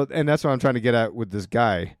 So, and that's what I'm trying to get at with this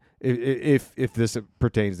guy. If this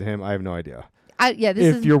pertains to him, I have no idea.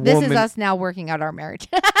 This is us now working out our marriage.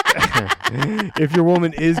 If your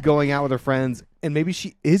woman is going out with her friends and maybe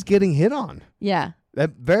she is getting hit on, Yeah.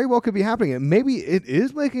 that very well could be happening. And maybe it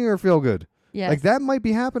is making her feel good. Yes. Like that might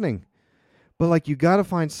be happening. But like you got to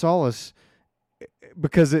find solace,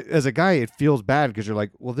 because as a guy, it feels bad because you're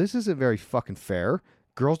like, well, this isn't very fucking fair.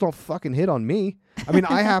 Girls don't fucking hit on me. I mean,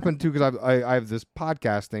 I happen to, because I have this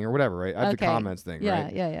podcast thing or whatever, right? I have the comments thing,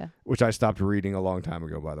 right? Yeah. Which I stopped reading a long time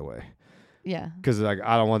ago, by the way. Yeah. Because like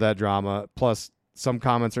I don't want that drama. Plus, some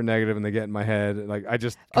comments are negative and they get in my head. Like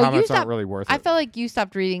comments aren't really worth it. I felt like you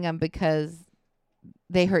stopped reading them because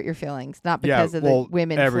they hurt your feelings, not because of the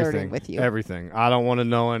women flirting with you. Everything. I don't want to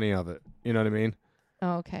know any of it. You know what I mean?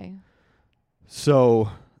 Oh, okay. So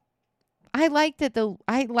I like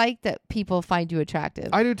that people find you attractive.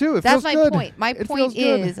 I do too. That's feels my good. point. My point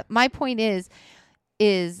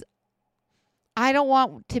is I don't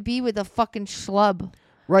want to be with a fucking schlub.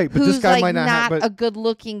 Right, but who's this guy like might not have, a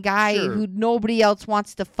good-looking guy Sure. who nobody else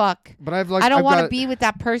wants to fuck. But I don't want to be with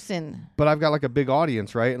that person. But I've got like a big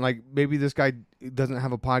audience, right? And like maybe this guy doesn't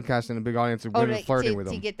have a podcast and a big audience of women flirting with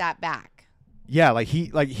him. To get that back. Yeah, like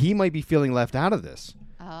he might be feeling left out of this.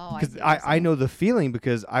 Oh, because I know the feeling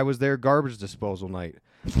because I was there garbage disposal night.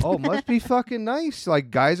 Oh, must be fucking nice.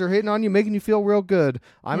 Like guys are hitting on you, making you feel real good.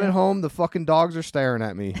 I'm at home. The fucking dogs are staring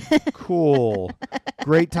at me. Cool.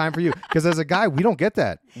 Great time for you. Because as a guy, we don't get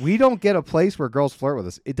that. We don't get a place where girls flirt with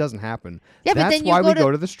us. It doesn't happen. Yeah, That's but then why we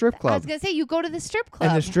go to the strip club. I was gonna say you go to the strip club.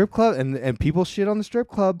 And the strip club and people shit on the strip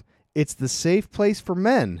club. It's the safe place for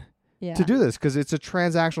men. Yeah. To do this because it's a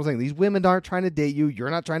transactional thing. These women aren't trying to date you. You're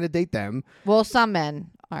not trying to date them. Well, some men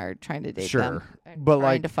are trying to date them. But trying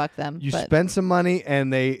like to fuck them. You spend some money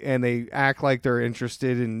and they act like they're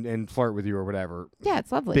interested and flirt with you or whatever. Yeah,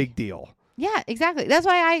 it's lovely. Big deal. Yeah, exactly. That's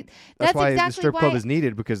why That's why exactly the strip club is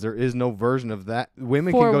needed, because there is no version of that.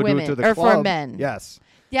 Women for can go women, do it to the or club. for men. Yes.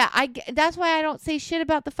 Yeah, that's why I don't say shit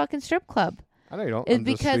about the fucking strip club. I know you don't. It's I'm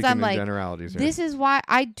just because speaking I'm in like, generalities here. This is why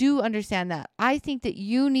I do understand that. I think that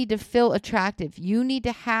you need to feel attractive. You need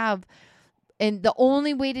to have, and the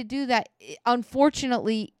only way to do that,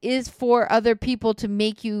 unfortunately, is for other people to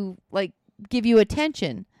make you like give you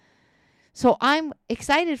attention. So I'm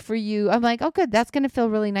excited for you. I'm like, oh, good. That's going to feel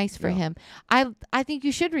really nice for him. I think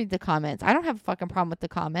you should read the comments. I don't have a fucking problem with the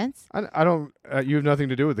comments. I don't. You have nothing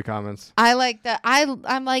to do with the comments. I like that.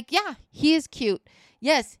 I'm like, yeah, he is cute.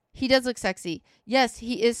 Yes, he does look sexy. Yes,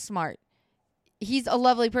 he is smart. He's a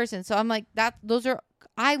lovely person. So I'm like,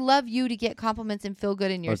 I love you to get compliments and feel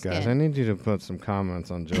good in your skin. Guys, I need you to put some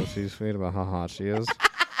comments on Josie's feed about how hot she is.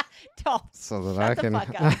 Don't. So that Shut I can. the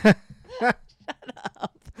fuck up. Shut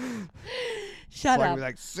up. Shut up.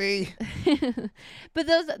 Like, see? But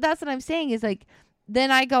that's what I'm saying is like, then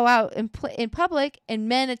I go out in public and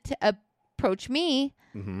men approach me,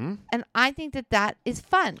 and I think that is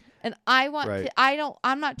fun. And I want to,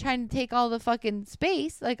 I'm not trying to take all the fucking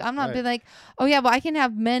space. Like, I'm not being like, oh yeah, well I can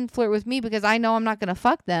have men flirt with me because I know I'm not going to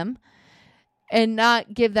fuck them and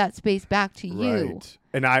not give that space back to you.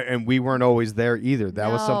 And we weren't always there either.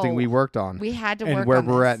 That was something we worked on. We had to work on And where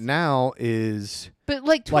we're at now is, but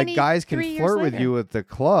like guys can flirt with you at the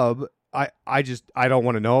club. I don't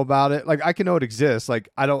want to know about it. Like, I can know it exists. Like,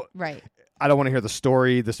 I don't want to hear the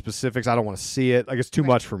story, the specifics. I don't want to see it. Like, it's too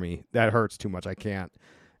much for me. That hurts too much. I can't.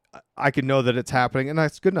 I can know that it's happening, and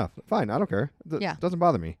that's good enough. Fine, I don't care. It doesn't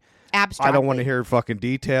bother me. Abstractly. I don't want to hear fucking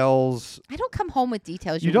details. I don't come home with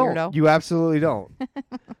details, you don't. weirdo. You absolutely don't.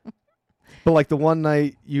 But like the one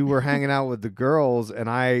night you were hanging out with the girls, and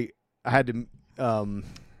I had to. Oh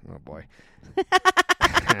boy.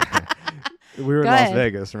 We were in Las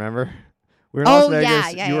Vegas. Remember? We were in Las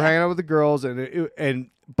Vegas. Yeah, you were hanging out with the girls, and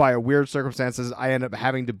by a weird circumstances, I ended up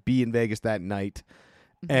having to be in Vegas that night,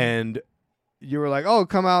 and you were like, "Oh,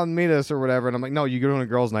 come out and meet us or whatever," and I'm like, "No, you're doing a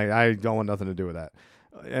girls' night. I don't want nothing to do with that."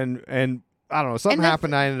 And I don't know, something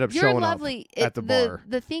happened. I ended up showing up at the bar.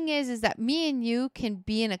 The thing is that me and you can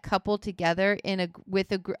be in a couple together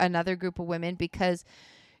with another group of women because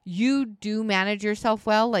you do manage yourself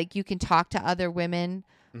well. Like, you can talk to other women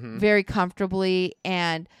very comfortably,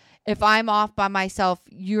 and if I'm off by myself,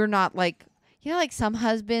 you're not like, like some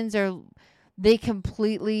husbands they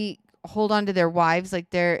completely hold on to their wives,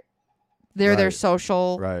 like they're their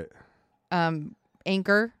social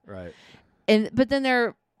anchor, right? But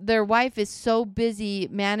then their wife is so busy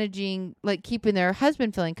managing, like keeping their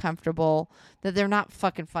husband feeling comfortable, that they're not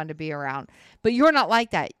fucking fun to be around. But you're not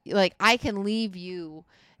like that. Like, I can leave you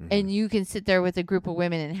and you can sit there with a group of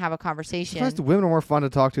women and have a conversation. Sometimes the women are more fun to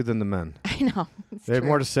talk to than the men. I know. They have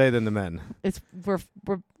more to say than the men.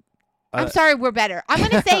 I'm sorry, we're better. I'm going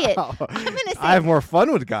to say it. I have more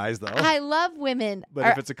fun with guys, though. I love women. But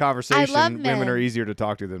if it's a conversation, women are easier to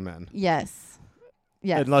talk to than men. Yes.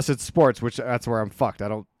 Yes. Unless it's sports, which that's where I'm fucked. I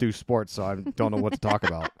don't do sports, so I don't know what to talk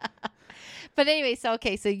about. But anyway, so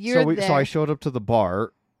you're there. So I showed up to the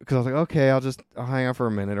bar because I was like, okay, I'll hang out for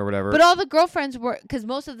a minute or whatever. But all the girlfriends were, because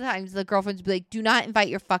most of the times the girlfriends would be like, do not invite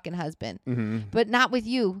your fucking husband. But not with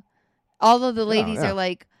you. All of the ladies are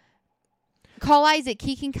like, call Isaac.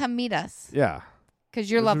 He can come meet us. Yeah. Because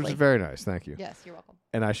you're lovely. Which is very nice. Thank you. Yes, you're welcome.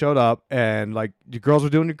 And I showed up, and like the girls were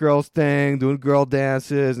doing the girls thing, doing girl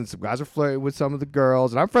dances, and some guys were flirting with some of the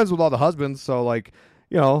girls. And I'm friends with all the husbands, so like,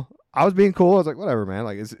 I was being cool. I was like, whatever, man.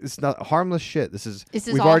 Like, it's not harmless shit. This is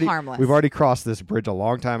all harmless. We've already crossed this bridge a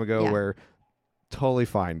long time ago where totally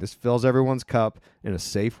fine. This fills everyone's cup in a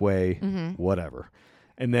safe way, whatever.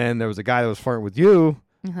 And then there was a guy that was flirting with you.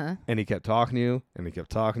 And he kept talking to you, and he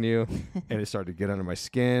kept talking to you, and it started to get under my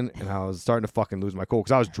skin, and I was starting to fucking lose my cool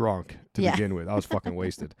because I was drunk to begin with. I was fucking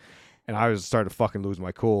wasted, and I was starting to fucking lose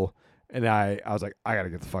my cool, and I was like, I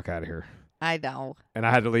gotta get the fuck out of here. I know. And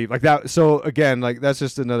I had to leave like that. So again, like that's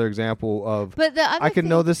just another example of. But the other I can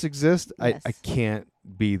know this exists. Yes. I can't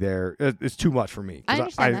be there. It's too much for me. I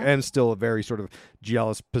understand that. am still a very sort of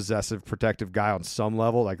jealous, possessive, protective guy on some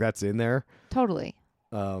level. Like that's in there. Totally.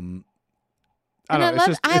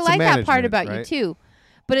 I like that part about you too,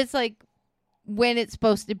 but it's like when it's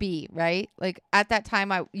supposed to be, right? Like at that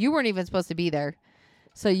time, you weren't even supposed to be there,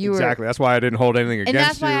 so you exactly. That's why I didn't hold anything against you. And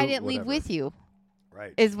that's why I didn't leave with you.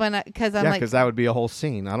 Right. Is when because I'm like, because that would be a whole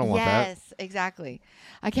scene. I don't want that. Yes, exactly.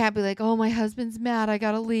 I can't be like, oh, my husband's mad. I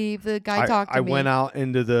gotta leave. The guy talked to me. I went out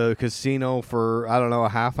into the casino for I don't know a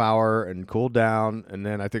half hour and cooled down, and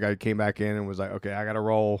then I think I came back in and was like, okay, I gotta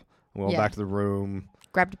roll. I went back to the room.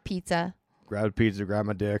 Grabbed a pizza. Grabbed a pizza, grabbed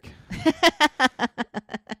my dick,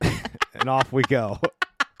 and off we go.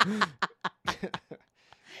 But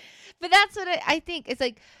that's what I think. It's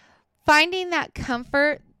like finding that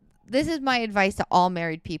comfort. This is my advice to all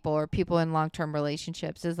married people or people in long-term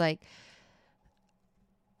relationships is like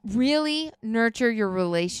really nurture your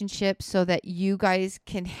relationship so that you guys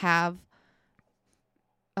can have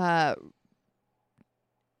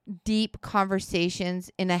deep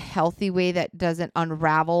conversations in a healthy way that doesn't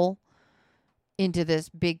unravel into this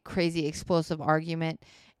big, crazy, explosive argument,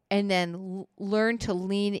 and then learn to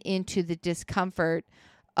lean into the discomfort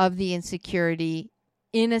of the insecurity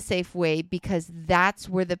in a safe way, because that's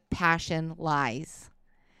where the passion lies.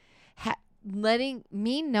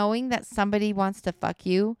 Knowing that somebody wants to fuck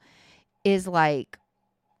you is like,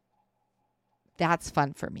 that's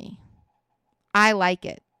fun for me. I like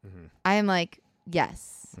it. Mm-hmm. I am like,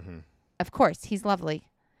 yes, of course, he's lovely.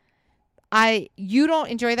 You don't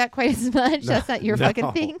enjoy that quite as much. That's not your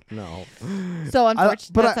fucking thing. No. So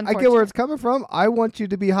unfortunate. I get where it's coming from. I want you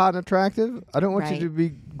to be hot and attractive. I don't want you to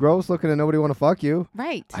be gross looking and nobody want to fuck you.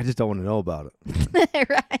 Right. I just don't want to know about it.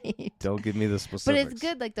 Right. Don't give me the specifics. But it's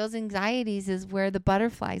good. Like, those anxieties is where the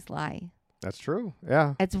butterflies lie. That's true.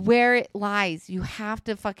 Yeah. It's where it lies. You have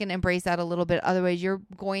to fucking embrace that a little bit. Otherwise, you're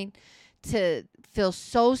going to feel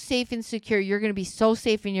so safe and secure. You're going to be so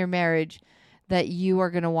safe in your marriage that you are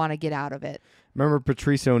going to want to get out of it. Remember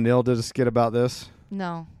Patrice O'Neal did a skit about this?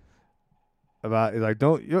 No. About, like,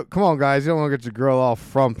 come on, guys. You don't want to get your girl all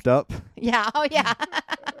frumped up. Yeah. Oh, yeah.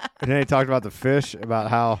 And then he talked about the fish, about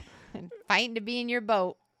how... fighting to be in your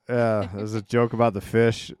boat. Yeah. There's a joke about the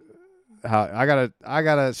fish. How I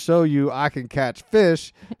gotta show you I can catch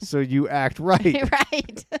fish, so you act right.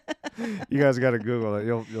 Right. You guys gotta Google it.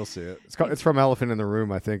 You'll see it. It's from Elephant in the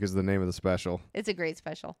Room, I think, is the name of the special. It's a great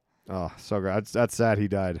special. Oh, so great. That's sad he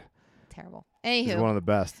died. Terrible. Anywho, he's one of the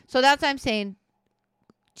best. So that's what I'm saying.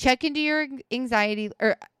 Check into your anxiety,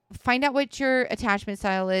 or find out what your attachment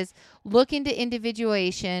style is. Look into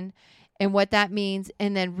individuation and what that means,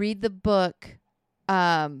 and then read the book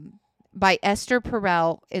by Esther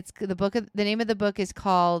Perel. It's the name of the book is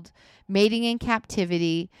called Mating in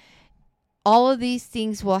Captivity. All of these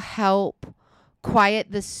things will help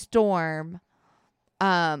quiet the storm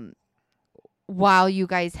while you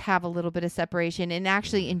guys have a little bit of separation, and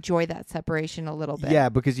actually enjoy that separation a little bit. Yeah,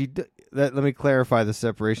 because let me clarify the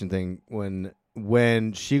separation thing.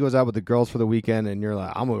 When she goes out with the girls for the weekend and you're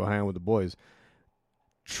like, I'm going to go hang out with the boys,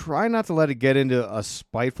 try not to let it get into a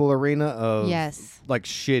spiteful arena of like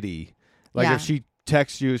shitty. Like if she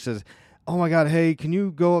texts you, says, oh my God, hey, can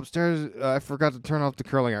you go upstairs? I forgot to turn off the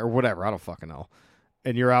curling iron, or whatever. I don't fucking know.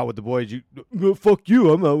 And you're out with the boys. Fuck you.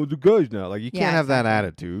 I'm out with the guys now. Like, you can't have that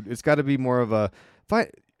attitude. It's got to be more of a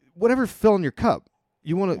whatever's filling your cup.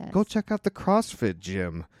 You want to go check out the CrossFit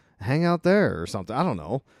gym, hang out there or something. I don't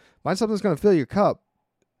know. Find something that's going to fill your cup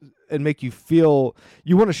and make you feel.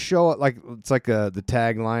 You want to show it, like it's like the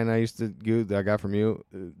tagline I used to do that I got from you.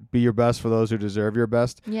 Be your best for those who deserve your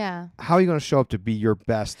best. Yeah. How are you going to show up to be your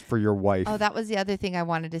best for your wife? Oh, that was the other thing I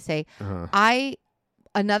wanted to say.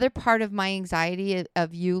 Another part of my anxiety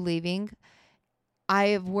of you leaving, I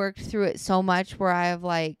have worked through it so much where I have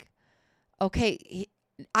like, okay,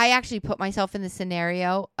 I actually put myself in the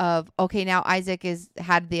scenario of, okay, now Isaac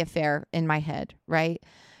had the affair in my head, right?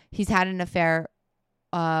 He's had an affair.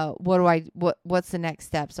 What's the next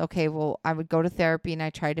steps? Okay, well, I would go to therapy and I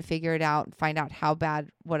tried to figure it out and find out how bad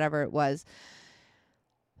whatever it was.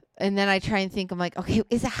 And then I try and think, I'm like, okay,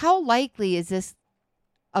 how likely is this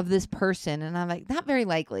of this person? And I'm like, not very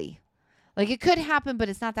likely. Like, it could happen, but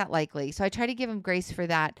it's not that likely. So I try to give him grace for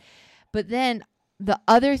that. But then the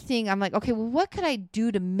other thing, I'm like, okay, well, what could I do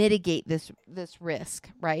to mitigate this risk,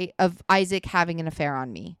 right, of Isaac having an affair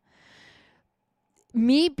on me?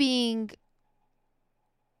 Me being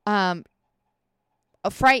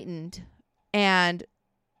frightened and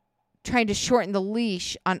trying to shorten the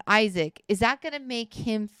leash on Isaac, is that going to make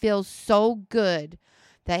him feel so good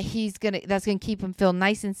that that's going to keep him feel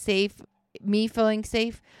nice and safe? Me feeling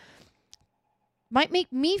safe might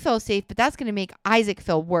make me feel safe, but that's going to make Isaac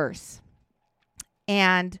feel worse.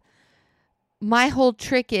 And my whole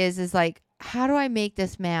trick is like, how do I make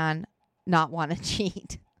this man not want to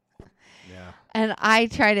cheat? Yeah. And I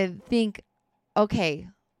try to think, okay,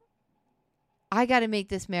 I got to make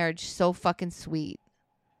this marriage so fucking sweet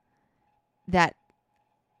that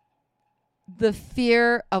the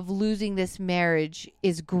fear of losing this marriage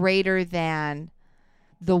is greater than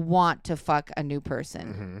the want to fuck a new person.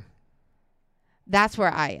 Mm-hmm. That's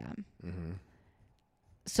where I am. Mm-hmm.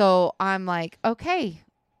 So I'm like, okay,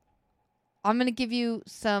 I'm going to give you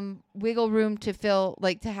some wiggle room to feel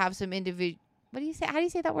like, to have some what do you say? How do you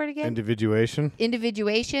say that word again?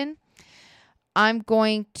 Individuation. I'm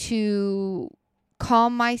going to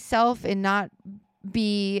calm myself and not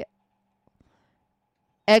be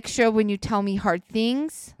extra when you tell me hard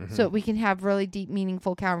things, so that we can have really deep,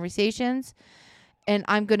 meaningful conversations. And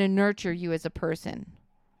I'm going to nurture you as a person.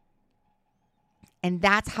 And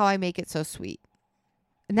that's how I make it so sweet.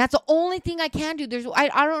 And that's the only thing I can do. I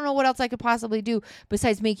don't know what else I could possibly do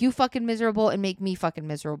besides make you fucking miserable and make me fucking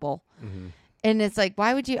miserable. Mm-hmm. And it's like,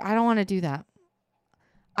 why would you? I don't want to do that.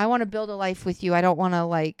 I want to build a life with you. I don't want to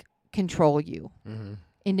like control you Mm-hmm.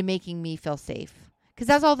 into making me feel safe. Because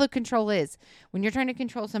that's all the control is. When you're trying to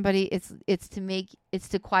control somebody, it's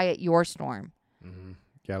to quiet your storm. Mm-hmm.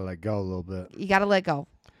 Gotta let go a little bit. You got to let go.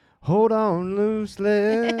 Hold on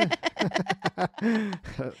loosely.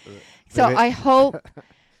 So I hope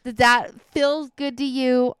that feels good to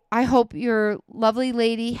you. I hope your lovely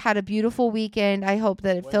lady had a beautiful weekend. I hope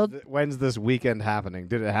that it When's this weekend happening?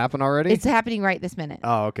 Did it happen already? It's happening right this minute.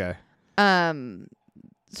 Oh, okay.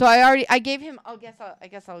 So I gave him. I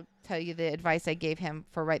guess I'll tell you the advice I gave him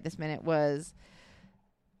for right this minute was,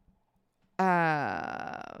 where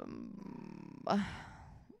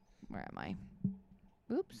am I?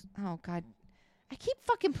 Oops. Oh God, I keep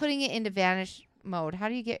fucking putting it into vanish mode. How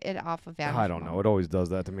do you get it off of vanish? I don't know. It always does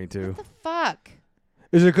that to me too. What the fuck?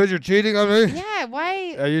 Is it because you're cheating on me? Yeah.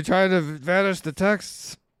 Why? Are you trying to vanish the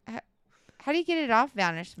texts? How do you get it off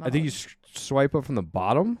vanish mode? I think you swipe up from the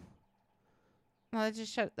bottom. No, that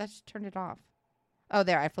just turned it off. Oh,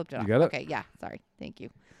 there. I flipped it off. You got it? Okay. Yeah. Sorry. Thank you.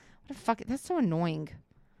 What the fuck? That's so annoying.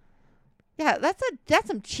 Yeah. That's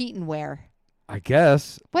some cheating wear. I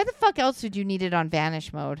guess. Why the fuck else would you need it on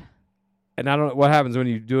vanish mode? And I don't know what happens when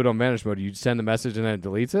you do it on vanish mode. You send the message and then it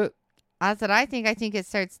deletes it? That's what I think. I think it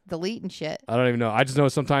starts deleting shit. I don't even know. I just know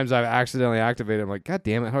sometimes I've accidentally activated it. I'm like, God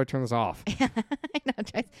damn it, how do I turn this off? I know.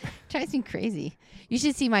 It drives me crazy. You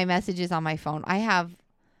should see my messages on my phone. I have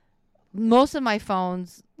most of my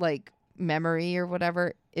phone's like memory or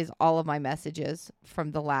whatever is all of my messages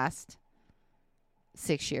from the last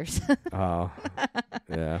 6 years. Oh,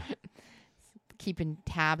 yeah. Keeping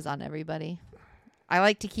tabs on everybody. I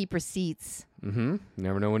like to keep receipts. Mm-hmm.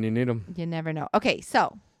 Never know when you need them. You never know. Okay,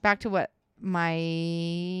 so back to what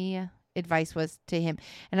my advice was to him.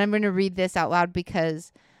 And I'm going to read this out loud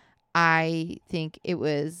because I think it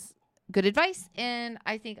was good advice. And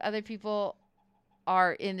I think other people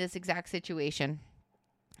are in this exact situation.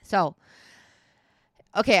 So,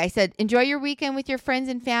 okay, I said, enjoy your weekend with your friends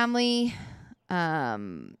and family.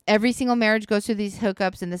 Every single marriage goes through these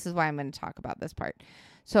hookups, and this is why I'm going to talk about this part.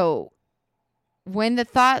 So when the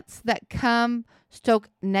thoughts that come stoke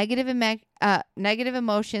negative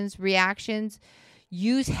emotions, reactions,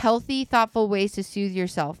 use healthy, thoughtful ways to soothe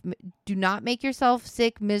yourself. Do not make yourself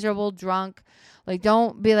sick, miserable, drunk. Like,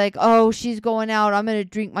 don't be like, oh, she's going out, I'm going to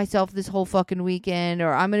drink myself this whole fucking weekend,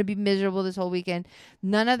 or I'm going to be miserable this whole weekend.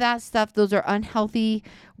 None of that stuff. Those are unhealthy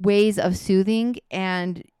ways of soothing,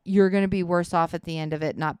 and you're going to be worse off at the end of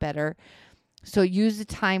it, not better. So use the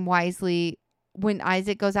time wisely. When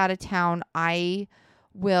Isaac goes out of town, I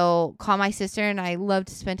will call my sister, and I love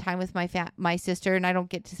to spend time with my sister, and I don't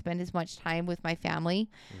get to spend as much time with my family.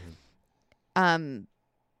 Mm-hmm.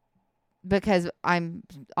 Because I'm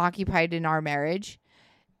occupied in our marriage.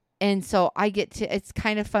 And so I get to, it's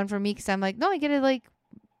kind of fun for me because I'm like, no, I get to like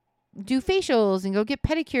do facials and go get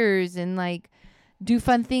pedicures and like do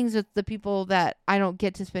fun things with the people that I don't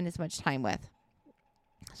get to spend as much time with.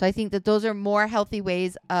 So I think that those are more healthy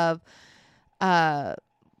ways of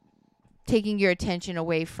taking your attention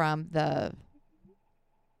away from the,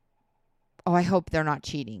 oh, I hope they're not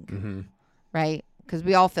cheating. Mm-hmm. Right? Because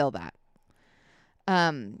we all feel that.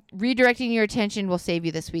 Redirecting your attention will save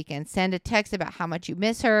you this weekend. Send a text about how much you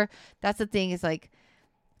miss her. That's the thing, is like,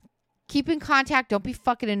 keep in contact. Don't be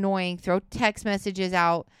fucking annoying. Throw text messages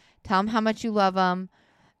out. Tell them how much you love them.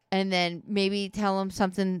 And then maybe tell them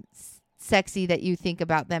something sexy that you think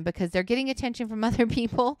about them, because they're getting attention from other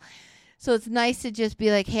people. So it's nice to just be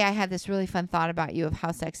like, hey, I had this really fun thought about you of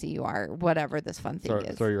how sexy you are, or whatever this fun thing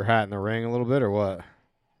is. Throw your hat in the ring a little bit, or what?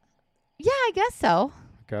 Yeah, I guess so.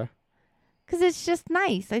 Okay. Because it's just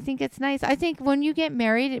nice. I think it's nice. I think when you get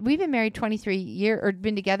married, we've been married 23 years, or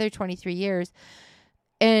been together 23 years.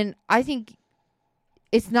 And I think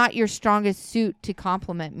it's not your strongest suit to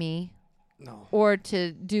compliment me. No. Or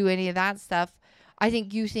to do any of that stuff. I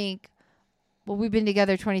think you think, well, we've been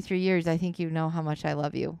together 23 years. I think you know how much I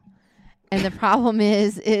love you. And the problem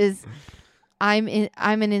is I'm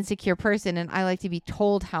an insecure person, and I like to be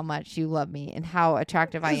told how much you love me and how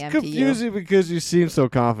attractive I am to you. It's confusing because you seem so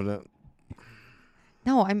confident.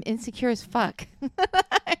 No, I'm insecure as fuck.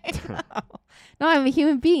 No, I'm a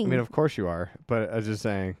human being. I mean, of course you are, but I was just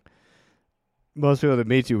saying, most people that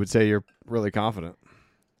meet you would say you're really confident.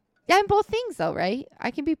 Yeah, I'm both things though, right? I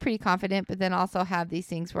can be pretty confident, but then also have these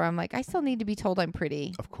things where I'm like, I still need to be told I'm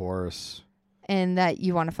pretty. Of course. And that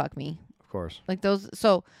you want to fuck me. Of course. Like those.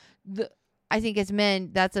 So I think as men,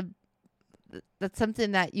 that's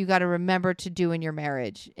something that you got to remember to do in your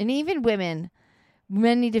marriage. And even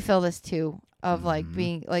men need to feel this too, of like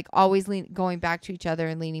being like always going back to each other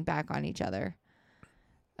and leaning back on each other.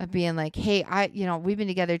 Of being like, hey, we've been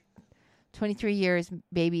together 23 years,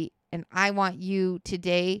 baby, and I want you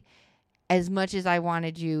today as much as I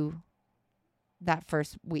wanted you that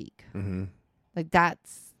first week. Mm-hmm. Like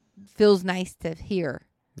that's feels nice to hear.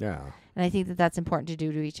 Yeah. And I think that that's important to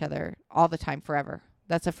do to each other all the time, forever.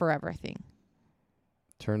 That's a forever thing.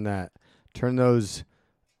 Turn those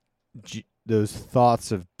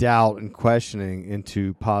thoughts of doubt and questioning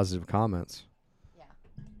into positive comments. Yeah.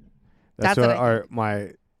 That's That's what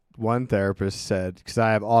my one therapist said, because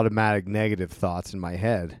I have automatic negative thoughts in my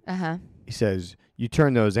head. Uh-huh. He says, you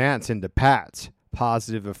turn those ants into pats,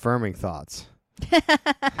 positive affirming thoughts.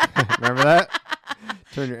 Remember that?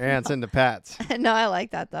 Turn your ants into pats. No, I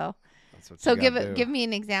like that though. That's what So you gotta do. give me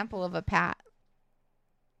an example of a pat.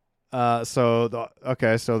 So the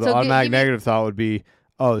So automatic give me- negative thought would be,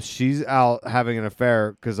 oh, she's out having an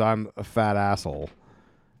affair because I'm a fat asshole.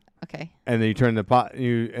 Okay. And then you turn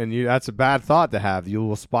that's a bad thought to have. You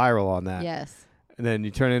will spiral on that. Yes. And then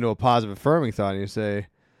you turn it into a positive affirming thought and you say,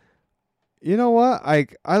 you know what? I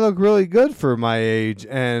look really good for my age,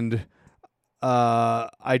 and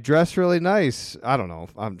I dress really nice. I don't know.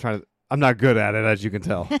 I'm not good at it, as you can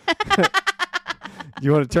tell.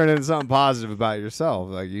 You want to turn it into something positive about yourself.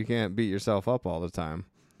 Like, you can't beat yourself up all the time.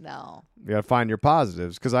 No. You got to find your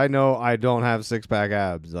positives, because I know I don't have six-pack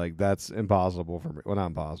abs. Like, that's impossible for me. Well, not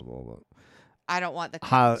impossible, but I don't want the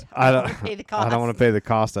cost. I don't wanna pay the cost. I don't want to pay the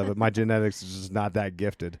cost of it. My genetics is just not that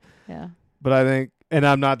gifted. Yeah. But I think, and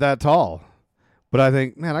I'm not that tall. But I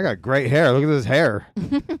think, man, I got great hair. Look at this hair.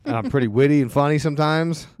 And I'm pretty witty and funny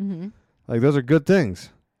sometimes. Mm-hmm. Like, those are good things.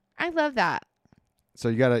 I love that. So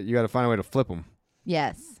you gotta find a way to flip them.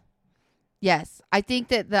 Yes. Yes. I think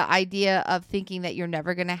that the idea of thinking that you're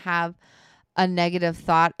never going to have a negative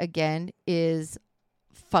thought again is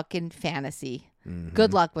fucking fantasy. Mm-hmm.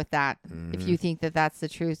 Good luck with that. Mm-hmm. If you think that that's the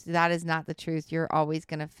truth, that is not the truth. You're always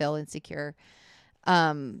going to feel insecure.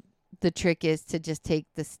 The trick is to just take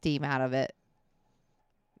the steam out of it.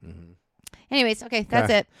 Mm-hmm. Anyways, okay, that's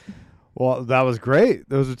Okay. it. Well, that was great.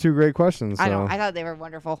 Those are two great questions. I know. so- I thought they were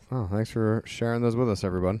wonderful. Oh, thanks for sharing those with us,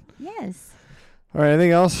 everyone. Yes. All right,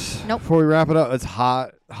 anything else? Nope. Before we wrap it up, it's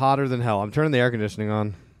hotter than hell. I'm turning the air conditioning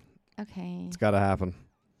on. Okay. It's got to happen.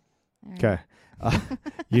 All right. Okay.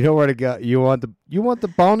 You know where to go. You want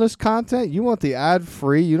the bonus content? You want the ad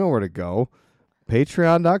free? You know where to go.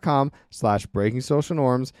 Patreon.com/Breaking Social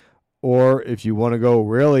Norms, or if you want to go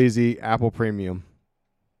real easy, Apple Premium.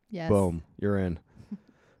 Yes. Boom, you're in.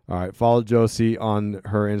 All right, follow Josie on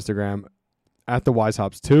her Instagram at the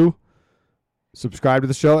WiseHops2. Subscribe to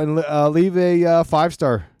the show and leave a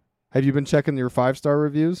 5-star. Have you been checking your 5-star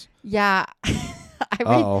reviews? Yeah.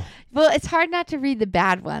 Uh-oh. Well, it's hard not to read the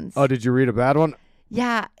bad ones. Oh, did you read a bad one?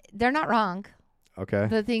 Yeah, they're not wrong. Okay.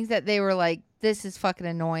 The things that they were like, this is fucking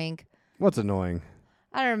annoying. What's annoying?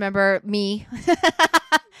 I don't remember me.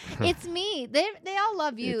 It's me. They all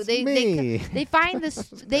love you. It's they me. they find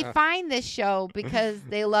this show because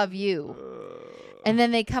they love you. And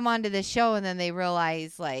then they come onto the show and then they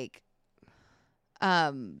realize like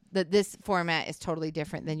that this format is totally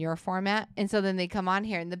different than your format. And so then they come on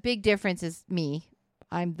here and the big difference is me.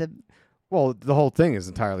 Well, the whole thing is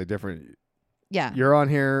entirely different. Yeah. You're on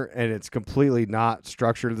here, and it's completely not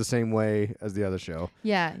structured the same way as the other show.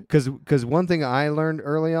 Yeah. Because one thing I learned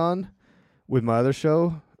early on with my other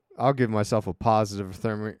show, I'll give myself a positive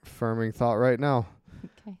affirming thought right now.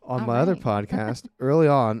 Okay. On All my other right. podcast, early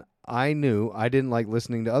on, I knew I didn't like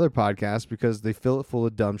listening to other podcasts because they fill it full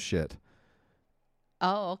of dumb shit.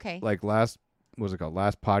 Oh, okay. Like Last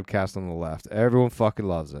Podcast on the Left. Everyone fucking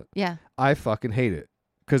loves it. Yeah. I fucking hate it.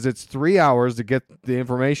 Because it's 3 hours to get the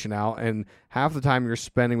information out, and half the time you're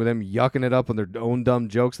spending with them yucking it up on their own dumb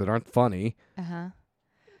jokes that aren't funny. Uh-huh.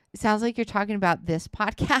 It sounds like you're talking about this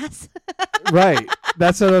podcast. Right.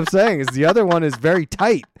 That's what I'm saying. Is the other one is very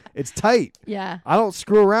tight. It's tight. Yeah. I don't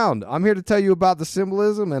screw around. I'm here to tell you about the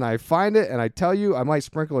symbolism, and I find it, and I tell you, I might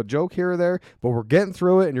sprinkle a joke here or there, but we're getting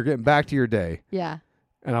through it, and you're getting back to your day. Yeah.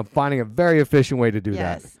 And I'm finding a very efficient way to do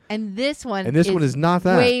that. Yes. And this one is not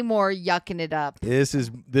that. way more yucking it up. This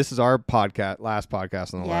is our podcast, last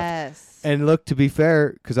podcast on the left. Yes. And look, to be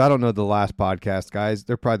fair, because I don't know the last podcast, guys,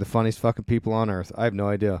 they're probably the funniest fucking people on earth. I have no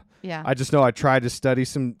idea. Yeah. I just know I tried to study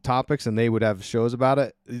some topics, and they would have shows about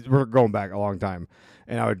it. We're going back a long time.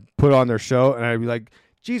 And I would put on their show, and I'd be like,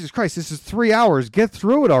 Jesus Christ, this is 3 hours. Get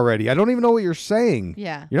through it already. I don't even know what you're saying.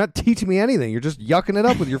 Yeah. You're not teaching me anything. You're just yucking it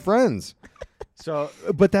up with your friends. So,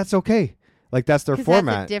 but that's okay. Like, that's their 'Cause that's a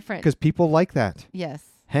format. different- Because people like that. Yes.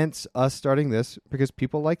 Hence us starting this, because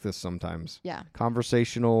people like this sometimes. Yeah.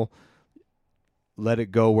 Conversational, let it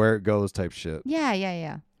go where it goes type shit. Yeah. Yeah.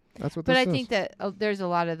 Yeah. That's what But this I is. think that there's a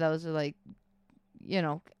lot of those are like,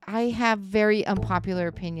 I have very unpopular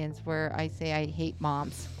opinions where I say I hate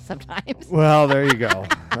moms sometimes. Well, there you go.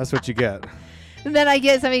 That's what you get. And then I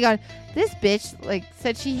get somebody going, this bitch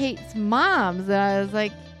said she hates moms. And I was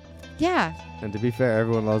like, yeah. And to be fair,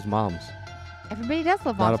 everyone loves moms. Everybody does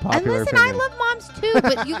love Not moms. a popular and listen, opinion. I love moms too,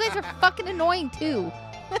 but you guys are fucking annoying too.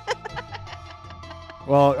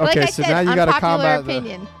 Well, okay, Like I so said, now you got to unpopular combat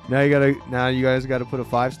opinion. Now you guys got to put a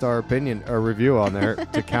 5-star opinion or review on there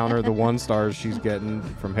to counter the 1 stars she's getting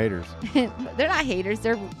from haters. They're not haters.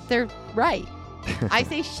 They're right. I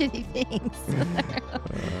say shitty things.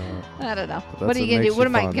 I don't know. What are you going to do? What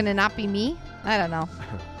am I going to not be me? I don't know.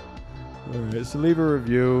 All right, so leave a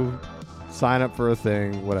review, sign up for a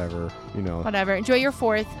thing, whatever, Whatever. Enjoy your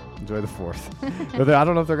 4th. Enjoy the 4th. But I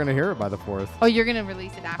don't know if they're going to hear it by the 4th. Oh, you're going to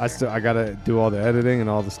release it after. I got to do all the editing and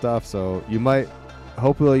all the stuff, so you might,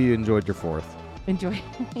 hopefully you enjoyed your 4th. Enjoy.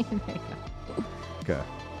 There you go. Okay.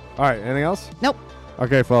 All right, anything else? Nope.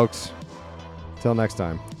 Okay, folks. Till next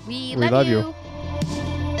time. We love you. you.